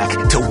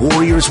back to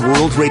Warriors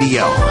World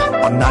Radio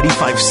on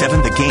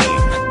 95.7 The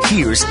Game.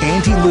 Here's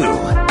Andy Liu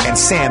and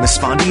Sam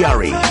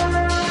Esfandiari.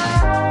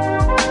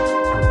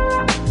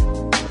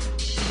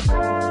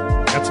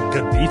 Got some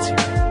good beats here.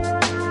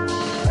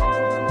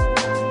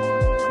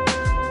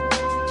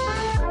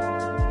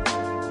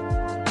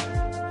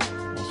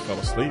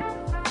 Sleep.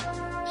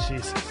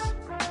 Jesus.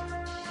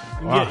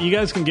 Wow. You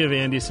guys can give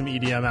Andy some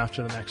EDM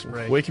after the next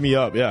break. Wake me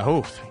up. Yeah.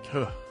 Oh, thank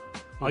you.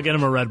 I'll get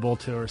him a Red Bull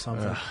too or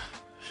something. I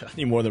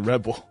need more than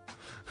Red Bull. All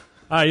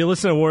right, you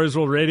listen to Warriors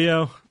World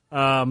Radio.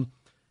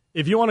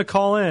 If you want to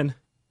call in,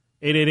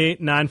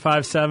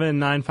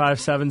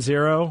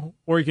 888-957-9570,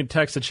 or you can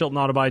text the Chilton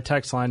Auto Body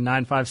text line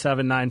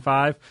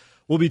 95795.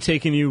 We'll be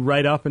taking you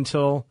right up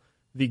until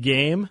the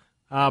game.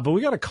 But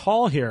we got a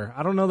call here.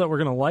 I don't know that we're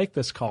going to like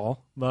this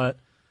call, but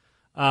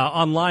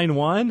on line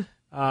one,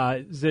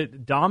 is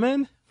it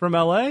Daman from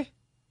LA?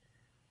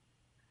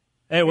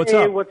 Hey, what's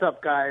up? Hey, what's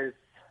up, guys?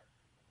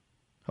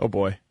 Oh,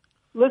 boy.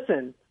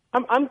 Listen,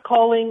 I'm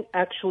calling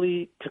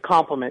actually to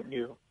compliment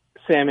you,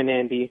 Sam and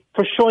Andy,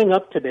 for showing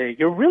up today.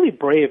 You're really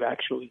brave,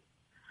 actually.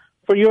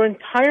 For your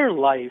entire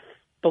life,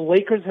 the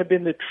Lakers have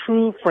been the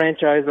true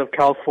franchise of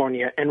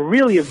California and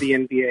really of the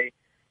NBA.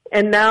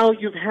 And now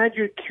you've had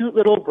your cute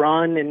little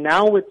run, and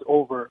now it's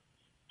over.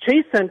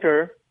 Chase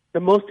Center, the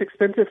most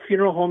expensive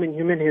funeral home in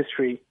human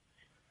history.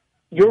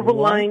 You're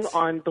relying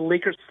on the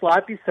Lakers'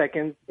 sloppy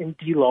seconds in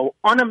D'Lo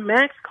on a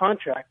max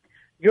contract.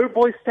 Your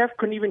boy Steph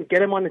couldn't even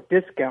get him on a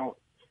discount.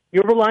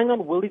 You're relying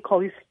on Willie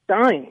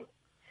Cauley-Stein.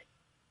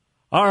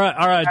 All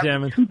right,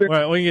 Damon. All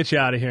right, we can get you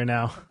out of here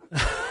now.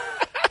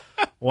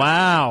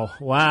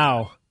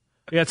 Wow.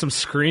 We got some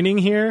screening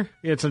here.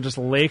 We had some just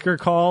Laker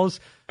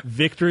calls,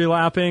 victory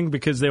lapping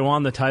because they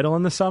won the title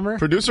in the summer.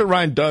 Producer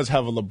Ryan does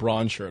have a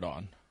LeBron shirt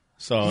on.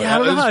 So yeah, I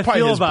don't know how I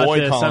feel about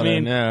this.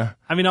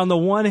 I mean, on the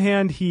one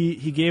hand,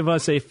 he gave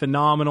us a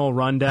phenomenal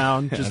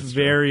rundown, just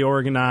very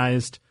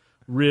organized,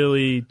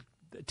 really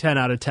 10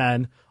 out of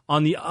 10.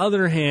 On the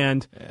other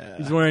hand,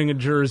 he's wearing a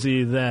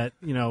jersey that,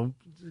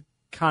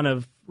 kind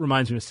of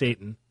reminds me of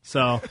Satan.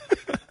 So,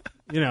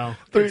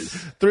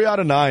 3 out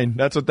of 9.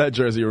 That's what that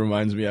jersey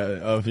reminds me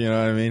of. You know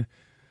what I mean?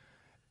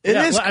 It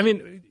is. I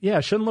mean,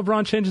 shouldn't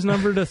LeBron change his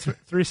number to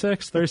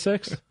 36?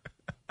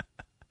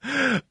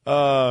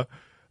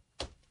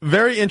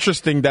 Very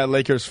interesting that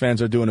Lakers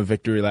fans are doing a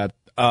victory lap.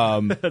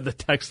 The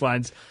text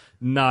line's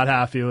not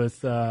happy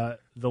with the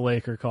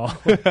Laker call.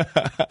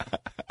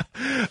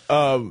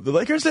 The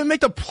Lakers didn't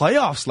make the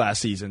playoffs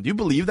last season. Do you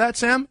believe that,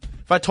 Sam?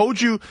 If I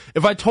told you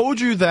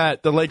that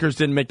the Lakers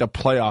didn't make the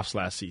playoffs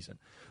last season,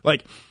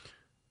 like,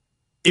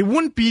 it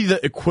wouldn't be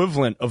the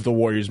equivalent of the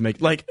Warriors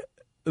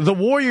the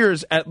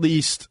Warriors, at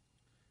least,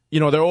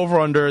 they're over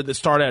under. They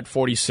start at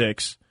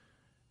 46.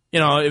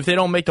 If they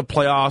don't make the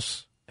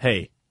playoffs,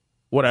 hey,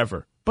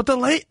 whatever. But the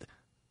Lakers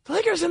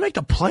didn't make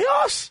the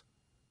playoffs?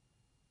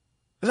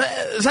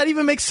 Does that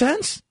even make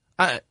sense?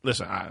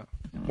 Listen,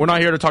 we're not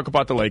here to talk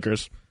about the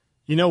Lakers.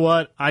 You know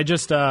what? I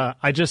just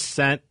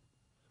sent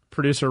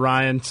producer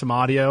Ryan some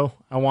audio.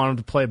 I want him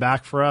to play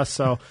back for us,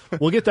 so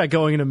we'll get that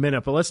going in a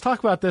minute. But let's talk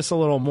about this a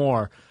little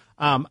more.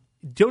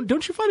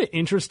 Don't you find it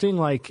interesting?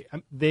 Like,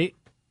 they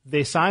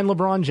signed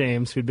LeBron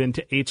James, who'd been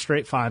to 8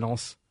 straight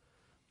finals.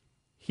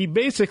 he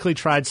basically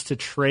tries to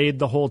trade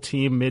the whole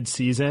team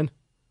mid-season.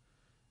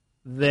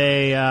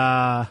 They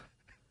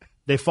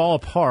fall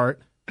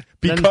apart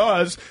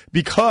because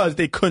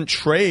they couldn't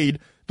trade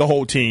the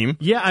whole team.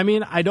 Yeah, I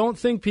mean, I don't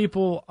think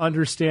people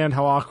understand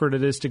how awkward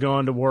it is to go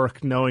into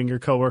work knowing your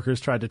coworkers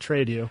tried to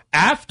trade you.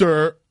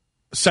 After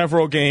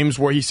several games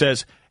where he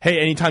says, "Hey,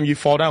 anytime you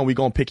fall down, we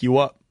gonna pick you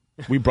up.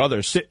 We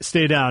brothers.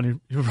 Stay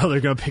down. Your brother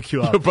gonna pick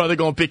you up. Your brother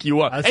gonna pick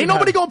you up. Ain't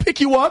nobody gonna pick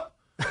you up.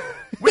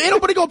 Ain't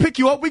nobody gonna pick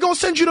you up. We gonna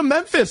send you to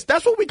Memphis.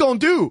 That's what we gonna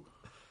do.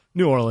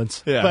 New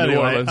Orleans. Yeah, New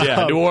Orleans.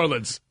 Yeah, New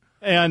Orleans.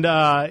 And,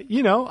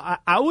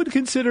 I would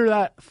consider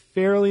that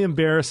fairly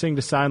embarrassing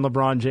to sign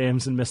LeBron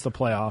James and miss the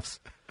playoffs.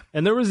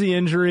 And there was the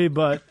injury,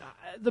 but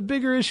the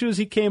bigger issue is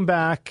he came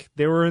back.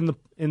 They were in the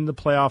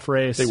playoff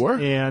race. They were.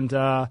 And,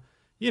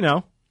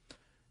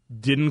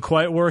 didn't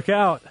quite work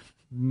out.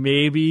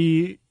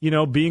 Maybe,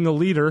 being a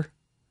leader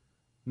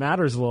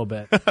matters a little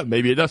bit.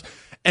 Maybe it does.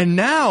 And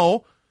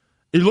now,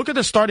 you look at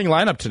the starting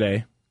lineup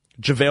today.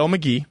 JaVale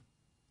McGee,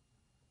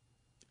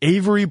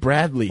 Avery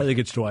Bradley. I think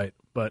it's Dwight,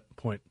 but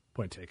point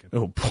taken.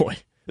 Oh, boy.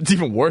 It's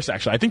even worse,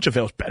 actually. I think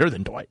JaVale's better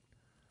than Dwight.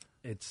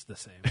 It's the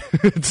same.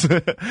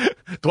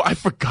 I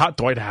forgot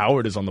Dwight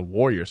Howard is on the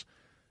Warriors.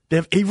 They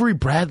have Avery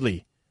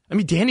Bradley. I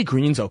mean, Danny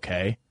Green's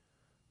okay.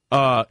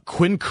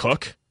 Quinn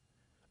Cook,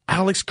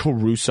 Alex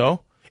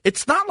Caruso.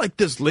 It's not like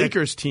this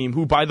Lakers team,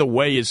 who, by the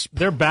way, is...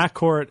 Their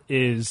backcourt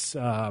is...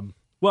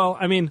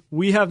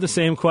 we have the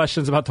same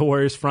questions about the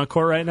Warriors'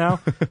 frontcourt right now,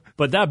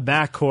 but that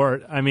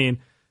backcourt,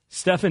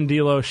 Steph and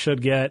D'Lo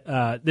should get...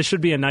 this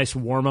should be a nice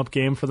warm-up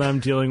game for them,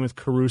 dealing with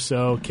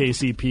Caruso,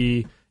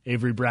 KCP,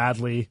 Avery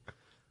Bradley.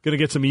 Going to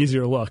get some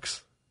easier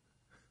looks.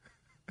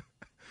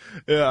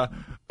 Yeah.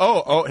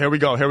 Oh, here we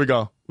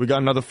go. We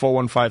got another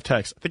 415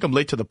 text. I think I'm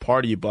late to the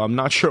party, but I'm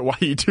not sure why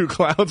you two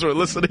clowns are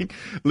listing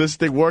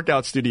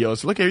workout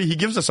studios. Look, he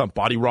gives us some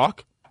Body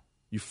Rock,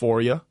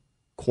 Euphoria,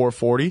 Core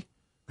 40,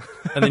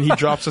 and then he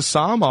drops a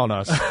Psalm on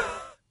us.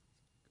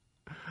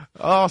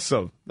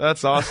 Awesome.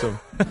 That's awesome.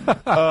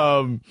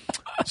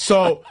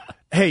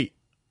 Hey,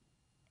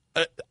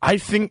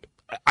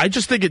 I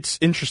just think it's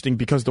interesting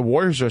because the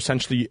Warriors are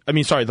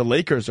the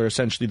Lakers are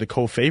essentially the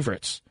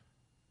co-favorites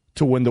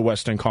to win the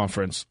Western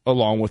Conference,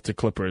 along with the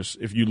Clippers,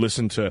 if you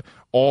listen to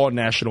all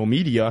national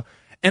media.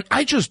 And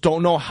I just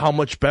don't know how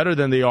much better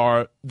than they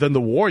are than the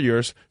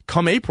Warriors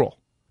come April.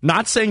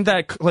 Not saying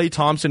that Klay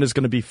Thompson is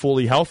going to be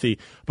fully healthy,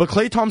 but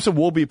Klay Thompson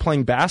will be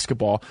playing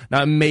basketball.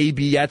 Now,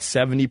 maybe at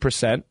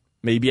 70%,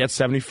 maybe at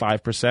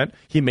 75%.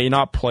 He may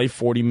not play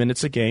 40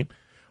 minutes a game.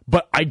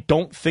 But I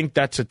don't think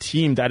that's a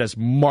team that is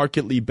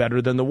markedly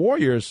better than the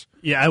Warriors.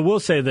 Yeah, I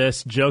will say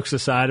this, jokes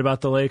aside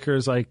about the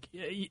Lakers, like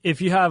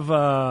if you have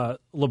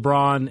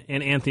LeBron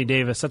and Anthony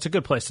Davis, that's a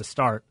good place to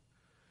start.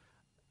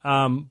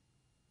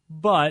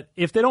 But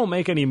if they don't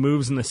make any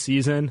moves in the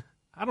season,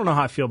 I don't know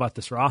how I feel about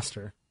this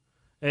roster.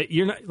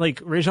 You're not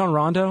like Rajon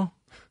Rondo.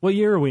 What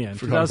year are we in?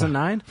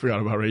 2009?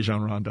 Forgot about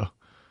Rajon Rondo.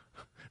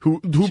 Who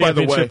by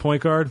the way,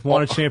 point guard,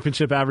 won a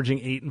championship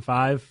averaging 8 and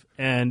 5,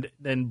 and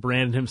then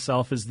branded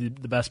himself as the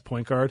best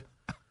point guard.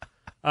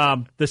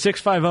 The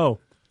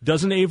 650.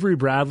 Doesn't Avery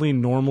Bradley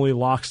normally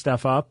lock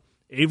Steph up?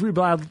 Avery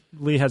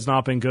Bradley has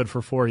not been good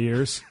for 4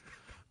 years.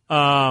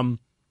 And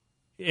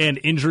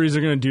injuries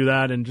are going to do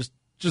that, and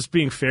just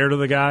being fair to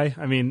the guy,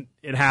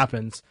 it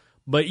happens.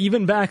 But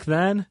even back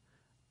then,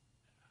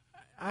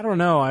 I don't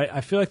know.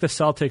 I feel like the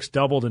Celtics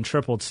doubled and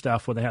tripled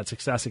Steph when they had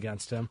success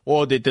against him.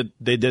 Well, they did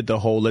the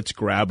whole let's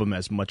grab him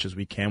as much as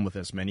we can with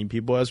as many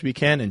people as we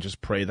can and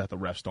just pray that the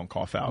refs don't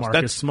call fouls.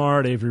 Marcus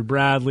Smart, Avery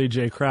Bradley,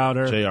 Jay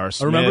Crowder. J.R.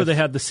 Smith. Remember they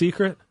had the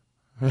secret?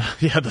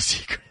 Yeah, the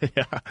secret.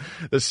 Yeah,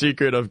 the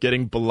secret of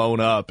getting blown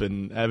up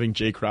and having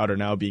Jay Crowder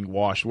now being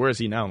washed. Where is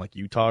he now? Like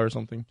Utah or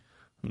something?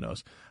 Who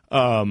knows?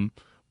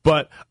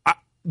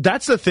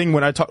 That's the thing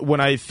when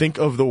I think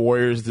of the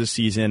Warriors this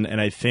season, and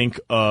I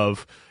think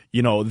of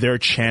their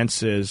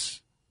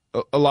chances.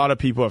 A lot of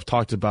people have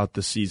talked about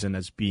this season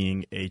as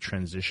being a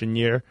transition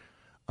year.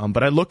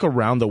 But I look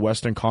around the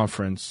Western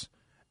Conference,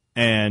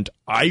 and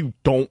I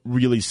don't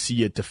really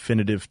see a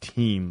definitive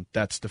team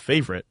that's the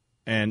favorite.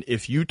 And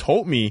if you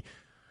told me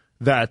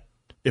that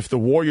if the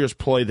Warriors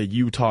play the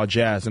Utah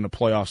Jazz in a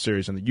playoff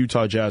series and the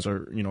Utah Jazz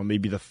are,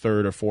 maybe the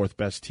third or fourth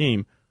best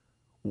team,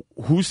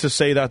 who's to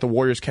say that the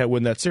Warriors can't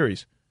win that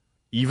series?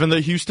 Even the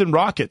Houston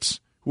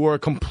Rockets, who are a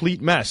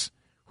complete mess,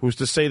 who's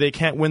to say they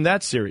can't win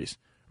that series,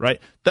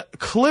 right? The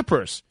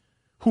Clippers,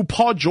 who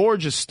Paul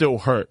George is still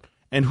hurt,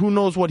 and who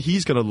knows what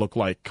he's going to look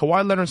like.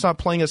 Kawhi Leonard's not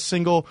playing a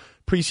single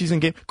preseason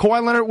game.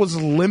 Kawhi Leonard was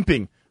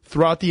limping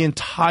throughout the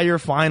entire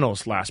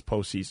finals last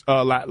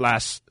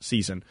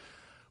season.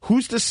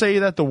 Who's to say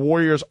that the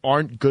Warriors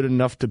aren't good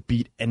enough to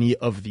beat any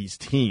of these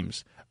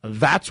teams?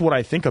 That's what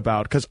I think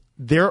about, because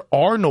there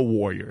are no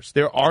Warriors.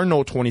 There are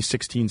no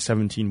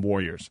 2016-17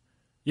 Warriors.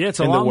 Yeah, it's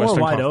a lot more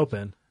wide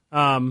open.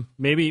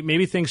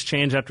 Maybe things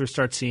change after we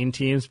start seeing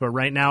teams, but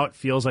right now it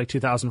feels like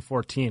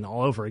 2014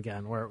 all over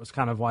again, where it was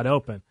kind of wide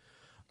open.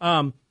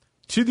 To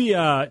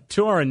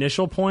our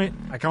initial point,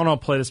 I kind of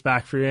want to play this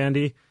back for you,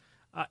 Andy.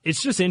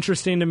 It's just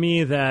interesting to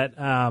me that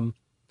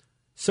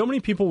so many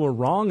people were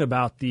wrong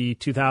about the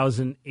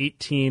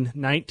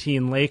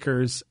 2018-19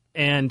 Lakers,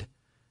 and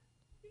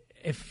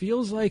it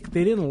feels like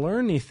they didn't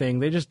learn anything.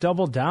 They just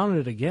doubled down on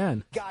it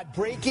again. Got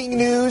breaking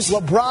news.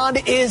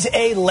 LeBron is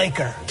a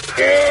Laker.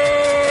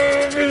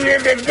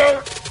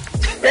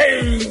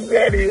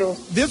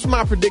 This is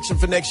my prediction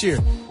for next year.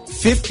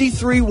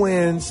 53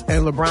 wins,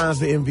 and LeBron's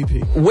the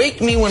MVP.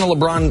 Wake me when a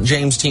LeBron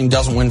James team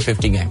doesn't win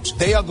 50 games.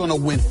 They are going to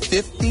win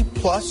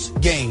 50-plus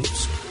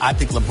games. I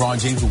think LeBron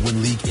James will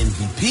win league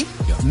MVP.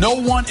 Yeah. No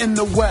one in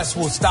the West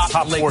will stop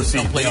the Lakers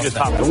from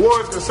playoff. The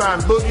Warriors can sign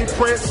Boogie,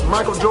 Prince,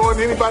 Michael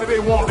Jordan, anybody they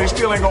want. They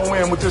still ain't going to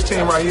win with this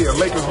team right here.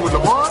 Lakers with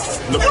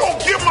LeBron. You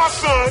don't give my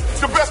son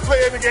the best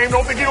player in the game.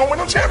 Don't think he's going to win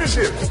no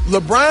championship.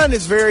 LeBron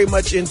is very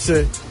much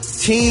into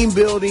team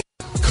building,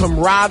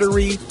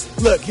 camaraderie.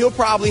 Look, he'll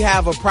probably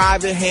have a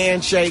private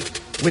handshake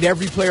with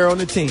every player on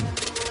the team.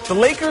 The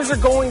Lakers are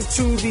going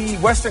to the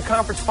Western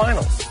Conference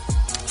Finals.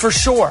 For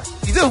sure.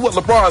 This is what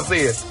LeBron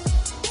said.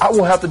 I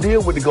won't have to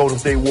deal with the Golden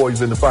State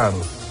Warriors in the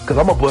finals because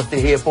I'm going to bust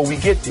their head before we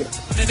get there.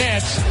 The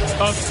Nets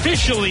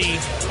officially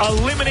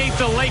eliminate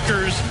the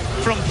Lakers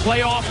from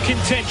playoff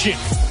contention.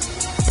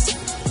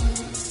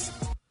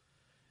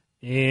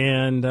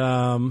 And,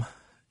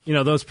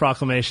 those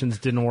proclamations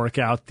didn't work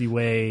out the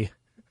way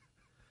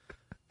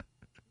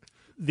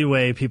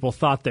people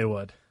thought they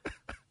would,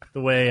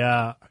 the way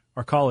our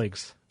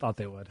colleagues thought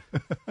they would.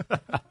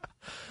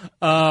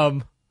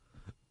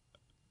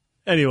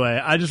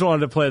 Anyway, I just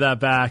wanted to play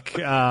that back.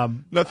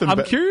 I'm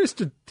curious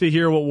to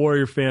hear what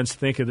Warrior fans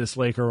think of this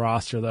Laker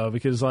roster, though,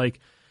 because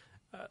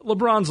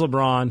LeBron's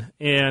LeBron,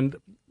 and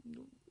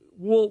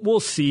we'll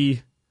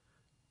see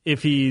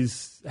if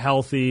he's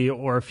healthy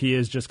or if he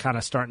is just kind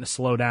of starting to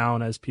slow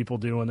down as people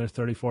do when they're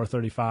 34,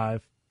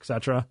 35,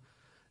 etc.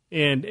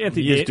 And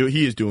Anthony,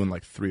 he is doing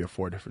like 3 or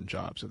 4 different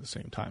jobs at the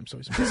same time, so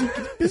he's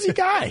a busy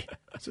guy.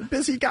 He's a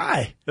busy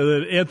guy. And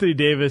then Anthony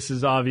Davis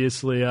is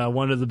obviously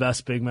one of the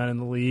best big men in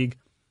the league.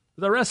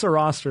 The rest of the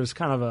roster is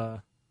kind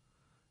of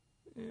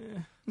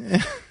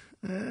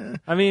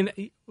I mean,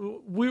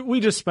 we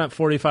just spent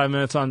 45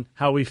 minutes on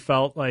how we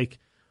felt like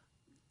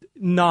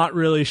not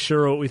really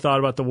sure what we thought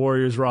about the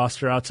Warriors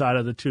roster outside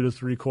of the 2 to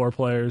 3 core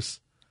players.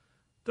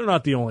 They're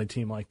not the only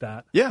team like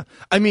that. Yeah,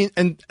 I mean,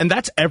 and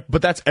that's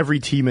every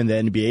team in the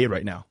NBA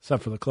right now,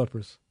 except for the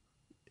Clippers.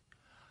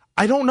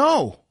 I don't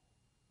know.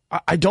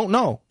 I don't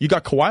know. You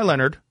got Kawhi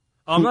Leonard.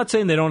 I'm not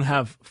saying they don't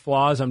have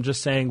flaws. I'm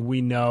just saying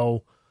we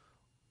know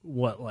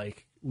what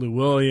Lou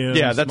Williams,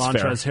 that's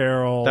Montrezl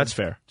Harrell, that's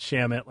fair.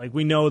 Shamet,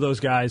 we know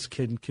those guys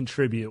can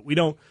contribute. We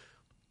don't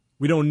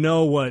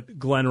know what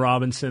Glenn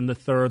Robinson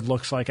III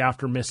looks like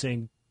after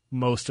missing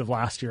most of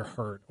last year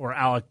hurt, or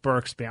Alec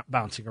Burks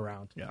bouncing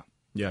around.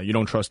 Yeah, you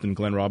don't trust in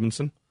Glenn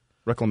Robinson?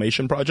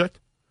 Reclamation project?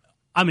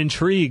 I'm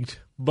intrigued,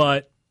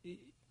 but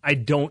I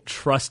don't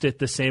trust it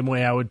the same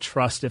way I would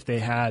trust if they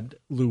had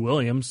Lou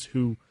Williams,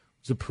 who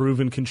was a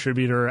proven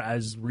contributor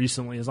as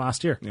recently as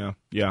last year.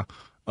 Yeah.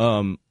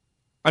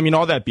 I mean,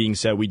 all that being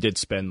said, we did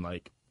spend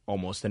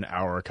almost an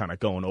hour kind of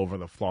going over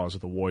the flaws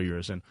of the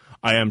Warriors, and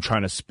I am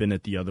trying to spin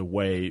it the other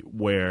way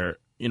where,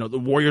 the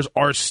Warriors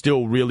are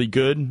still really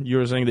good. You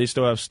were saying they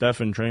still have Steph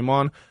and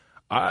Draymond.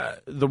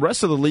 The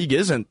rest of the league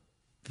isn't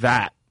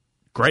that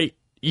great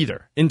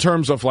either in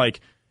terms of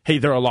hey,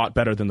 they're a lot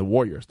better than the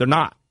Warriors. They're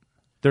not.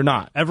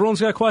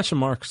 Everyone's got question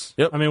marks.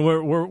 Yep. I mean,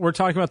 we're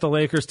talking about the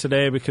Lakers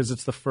today because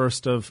it's the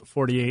first of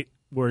 48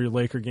 Warrior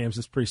Laker games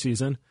this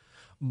preseason.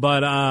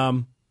 But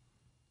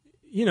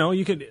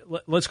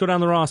let's go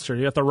down the roster.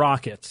 You got the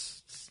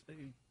Rockets,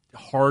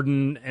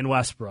 Harden and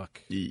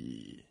Westbrook.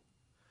 You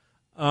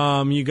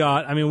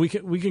got. We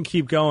can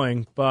keep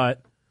going,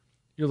 but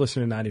you're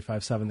listening to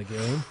 95.7 The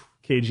Game.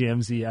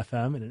 KGMZ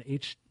FM and an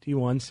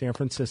HD1 San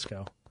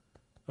Francisco,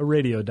 a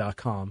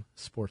radio.com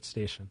sports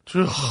station.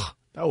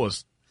 That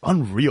was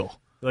unreal.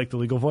 You like the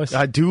legal voice?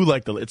 I do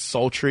like it's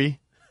sultry.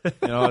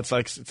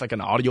 It's like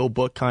an audio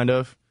book kind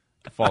of.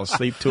 I fall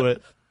asleep to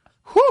it.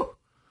 Whew.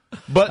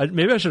 But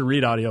maybe I should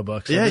read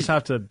audiobooks. Yeah. I just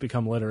have to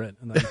become literate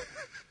and then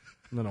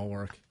it'll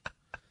work.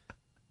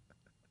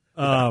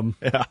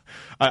 Yeah.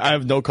 I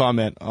have no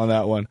comment on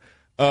that one.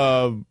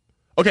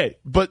 Okay,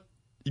 but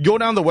you go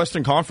down the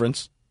Western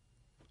Conference.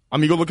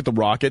 You go look at the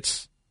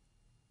Rockets,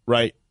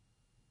 right?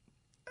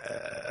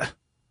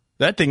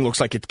 That thing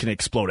looks like it can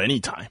explode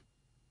anytime.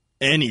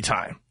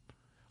 Anytime.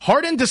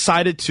 Harden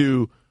decided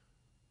to,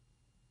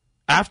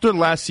 after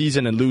last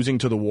season and losing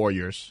to the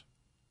Warriors,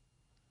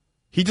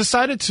 he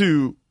decided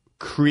to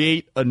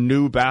create a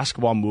new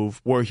basketball move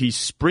where he's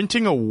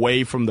sprinting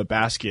away from the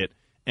basket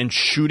and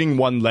shooting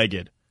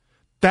one-legged.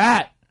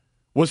 That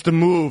was the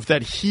move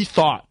that he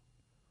thought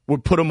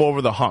would put him over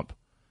the hump.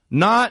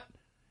 Not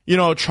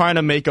trying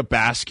to make a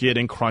basket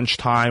in crunch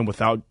time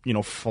without,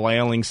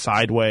 flailing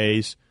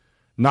sideways.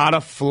 Not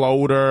a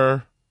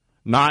floater.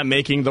 Not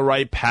making the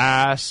right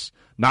pass.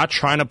 Not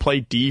trying to play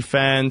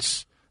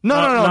defense. None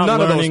of those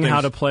things. Learning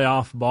how to play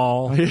off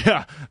ball.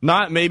 Yeah.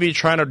 Not maybe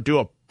trying to do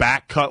a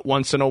back cut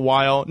once in a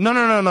while.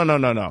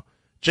 No.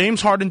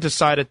 James Harden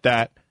decided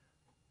that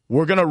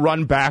we're going to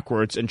run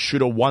backwards and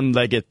shoot a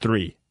one-legged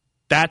three.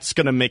 that's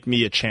going to make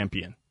me a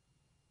champion.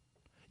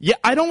 Yeah,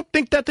 I don't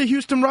think that the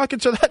Houston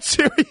Rockets are that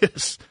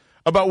serious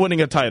about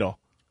winning a title.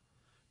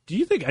 Do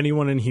you think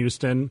anyone in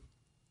Houston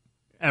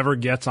ever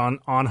gets on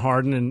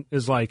Harden and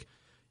is like,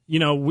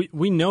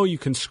 we know you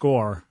can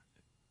score.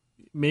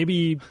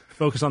 Maybe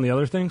focus on the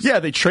other things? Yeah,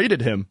 they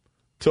traded him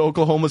to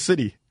Oklahoma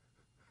City.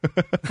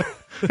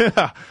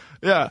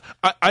 Yeah.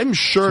 I'm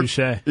sure.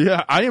 Touché.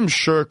 Yeah, I am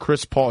sure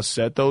Chris Paul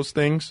said those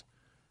things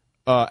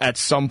at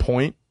some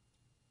point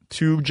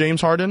to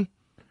James Harden.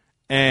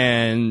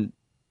 And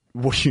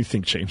what do you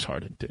think James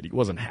Harden did? He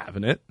wasn't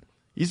having it.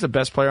 He's the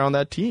best player on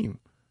that team.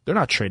 They're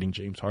not trading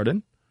James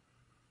Harden.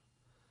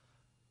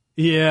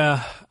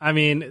 Yeah, I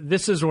mean,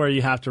 this is where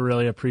you have to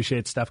really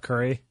appreciate Steph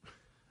Curry.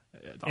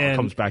 It all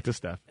comes back to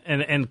Steph.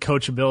 And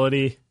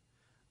coachability.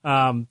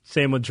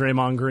 Same with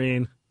Draymond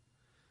Green.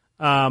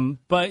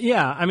 But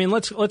yeah, I mean,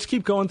 let's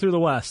keep going through the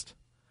West.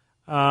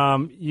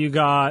 You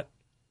got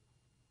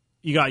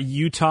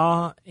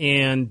Utah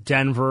and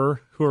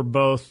Denver, who are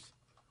both.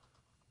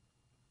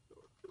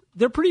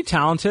 They're pretty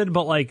talented,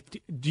 but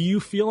like, do you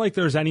feel like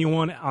there's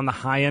anyone on the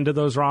high end of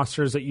those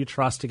rosters that you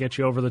trust to get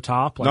you over the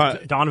top?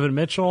 Like Donovan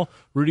Mitchell,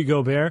 Rudy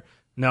Gobert?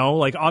 No,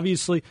 like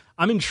obviously,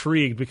 I'm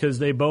intrigued because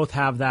they both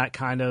have that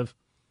kind of.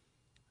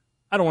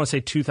 I don't want to say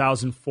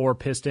 2004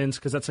 Pistons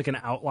because that's like an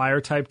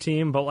outlier type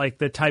team, but like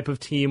the type of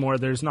team where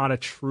there's not a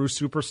true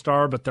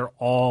superstar, but they're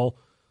all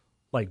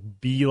like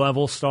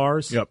B-level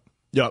stars. Yep.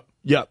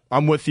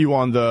 I'm with you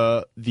on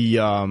the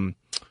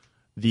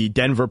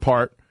Denver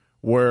part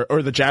or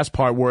the Jazz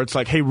part where it's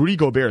like, hey, Rudy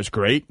Gobert is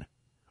great,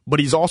 but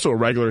he's also a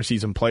regular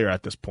season player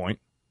at this point.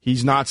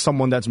 He's not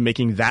someone that's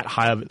making that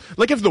high of it.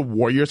 Like if the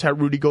Warriors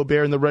had Rudy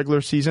Gobert in the regular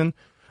season,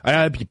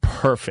 that'd be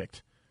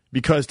perfect.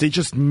 Because they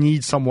just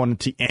need someone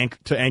to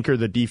anchor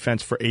the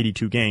defense for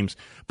 82 games.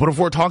 But if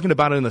we're talking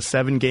about it in a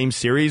 7-game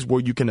series where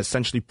you can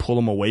essentially pull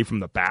him away from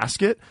the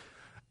basket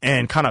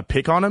and kind of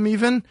pick on him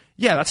even,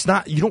 yeah,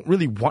 you don't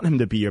really want him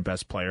to be your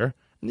best player.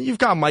 And you've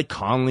got Mike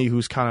Conley,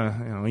 who's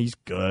kind of, he's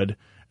good.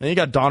 And you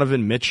got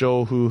Donovan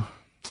Mitchell, who,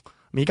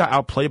 he got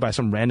outplayed by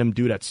some random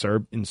dude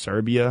in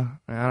Serbia.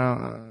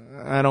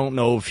 I don't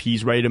know if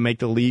he's ready to make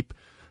the leap.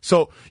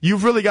 So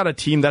you've really got a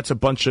team that's a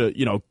bunch of,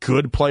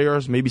 good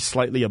players, maybe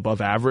slightly above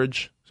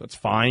average. So that's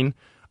fine.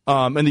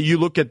 And then you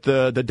look at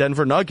the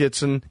Denver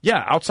Nuggets, and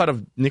yeah, outside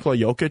of Nikola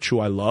Jokic, who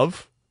I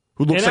love,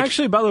 who looks like...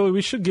 actually, by the way,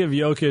 we should give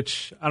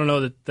Jokic, I don't know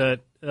that the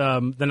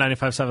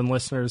 95.7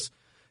 listeners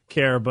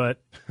care,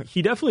 but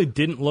he definitely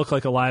didn't look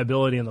like a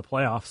liability in the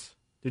playoffs.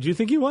 Did you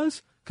think he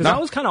was? Because that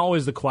was kind of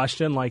always the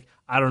question. Like,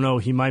 I don't know,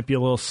 he might be a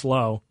little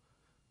slow.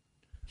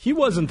 He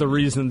wasn't the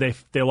reason they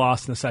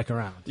lost in the second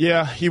round.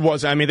 Yeah, he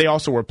was. I mean, they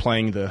also were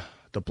playing the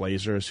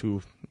Blazers,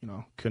 who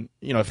couldn't.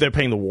 If they're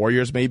playing the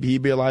Warriors, maybe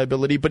he'd be a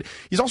liability. But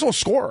he's also a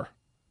scorer.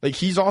 Like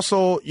he's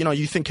also,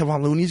 you think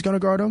Kevon Looney's going to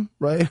guard him,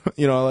 right? Like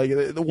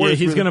the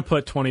Warriors. Yeah, he's going to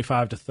put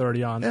 25 to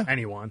 30 on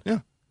anyone. Yeah.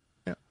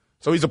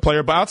 So he's a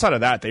player, but outside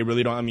of that, they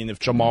really don't. I mean, if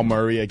Jamal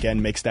Murray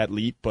again makes that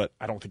leap, but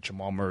I don't think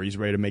Jamal Murray's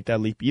ready to make that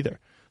leap either.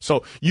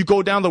 So you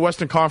go down the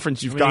Western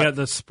Conference, you got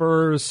the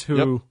Spurs,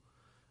 who. Yep.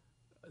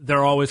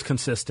 They're always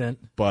consistent.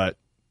 But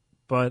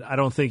I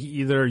don't think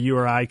either you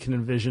or I can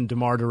envision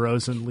DeMar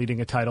DeRozan leading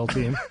a title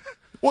team.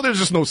 Well, there's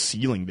just no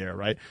ceiling there,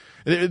 right?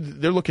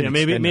 They're looking at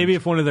maybe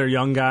if one of their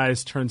young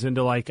guys turns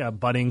into like a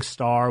budding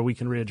star, we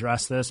can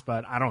readdress this,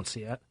 but I don't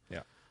see it.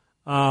 Yeah.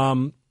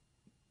 How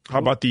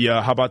about the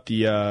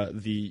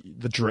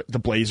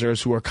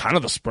Blazers, who are kind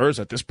of the Spurs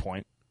at this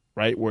point,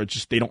 right? Where it's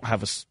just they don't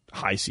have a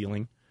high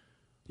ceiling.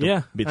 Be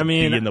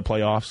in the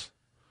playoffs.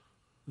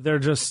 They're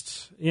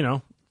just,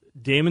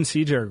 Dame and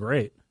CJ are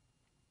great.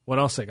 What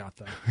else they got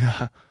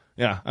there?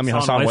 Yeah. I mean,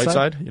 Hassan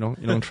Whiteside. You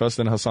don't trust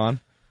in Hassan?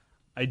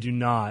 I do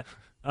not.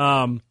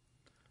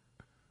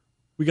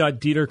 We got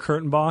Dieter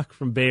Kurtenbach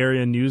from Bay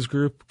Area News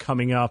Group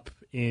coming up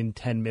in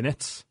 10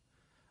 minutes.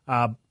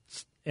 And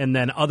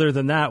then other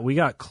than that, we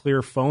got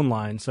clear phone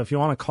lines. So if you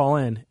want to call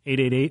in,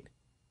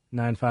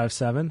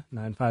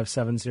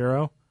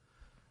 888-957-9570.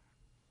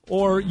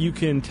 Or you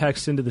can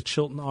text into the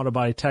Chilton Auto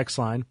Body text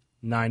line,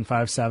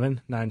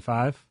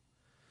 95795.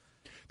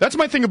 That's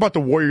my thing about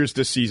the Warriors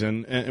this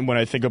season, and when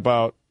I think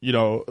about,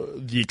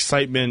 the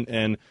excitement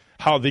and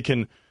how they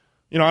can,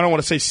 I don't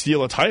want to say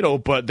steal a title,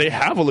 but they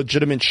have a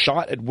legitimate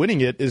shot at winning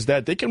it, is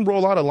that they can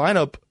roll out a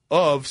lineup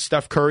of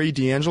Steph Curry,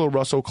 D'Angelo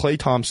Russell, Klay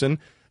Thompson,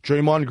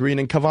 Draymond Green,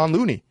 and Kevon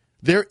Looney.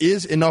 There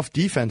is enough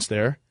defense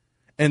there,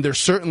 and there's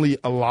certainly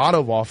a lot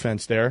of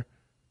offense there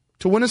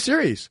to win a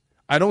series.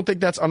 I don't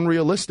think that's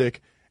unrealistic.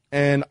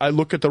 And I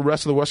look at the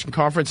rest of the Western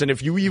Conference, and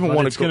if you even want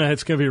to go...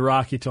 It's going to be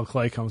rocky till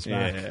Klay comes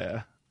back.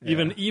 Yeah.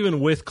 Even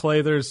with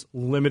Klay, there's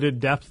limited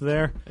depth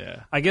there.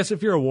 Yeah. I guess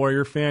if you're a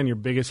Warrior fan, your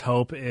biggest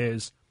hope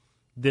is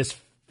this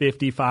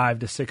 55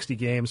 to 60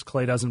 games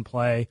Klay doesn't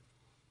play. A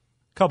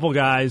couple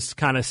guys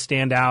kind of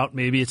stand out.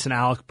 Maybe it's an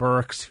Alec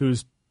Burks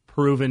who's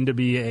proven to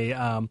be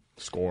a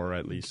scorer,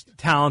 at least.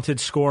 Talented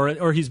scorer,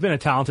 or he's been a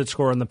talented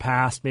scorer in the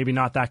past. Maybe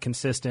not that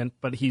consistent,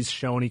 but he's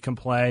shown he can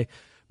play.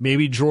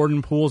 Maybe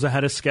Jordan Poole's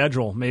ahead of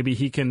schedule. Maybe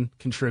he can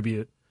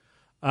contribute.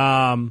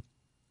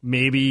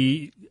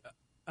 Maybe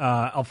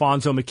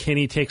Alfonso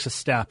McKinney takes a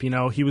step.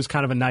 He was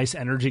kind of a nice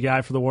energy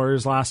guy for the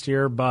Warriors last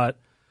year, but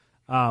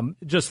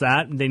just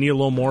that, they need a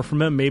little more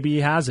from him. Maybe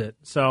he has it.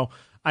 So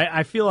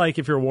I feel like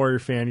if you're a Warrior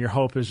fan, your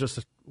hope is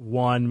just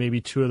one,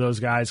 maybe two of those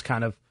guys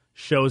kind of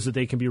shows that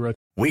they can be rookies.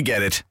 We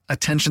get it.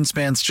 Attention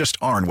spans just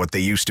aren't what they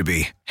used to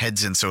be.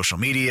 Heads in social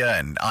media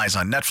and eyes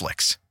on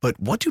Netflix. But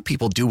what do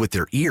people do with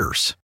their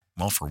ears?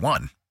 Well, for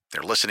one,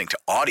 they're listening to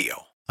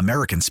audio.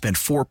 Americans spend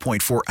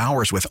 4.4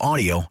 hours with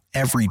audio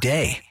every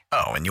day.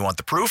 Oh, and you want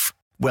the proof?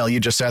 Well, you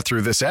just sat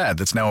through this ad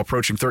that's now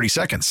approaching 30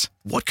 seconds.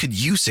 What could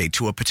you say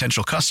to a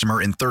potential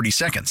customer in 30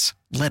 seconds?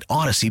 Let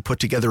Odyssey put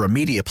together a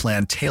media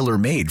plan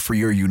tailor-made for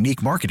your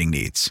unique marketing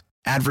needs.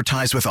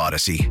 Advertise with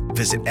Odyssey.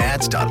 Visit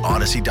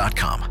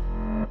ads.odyssey.com.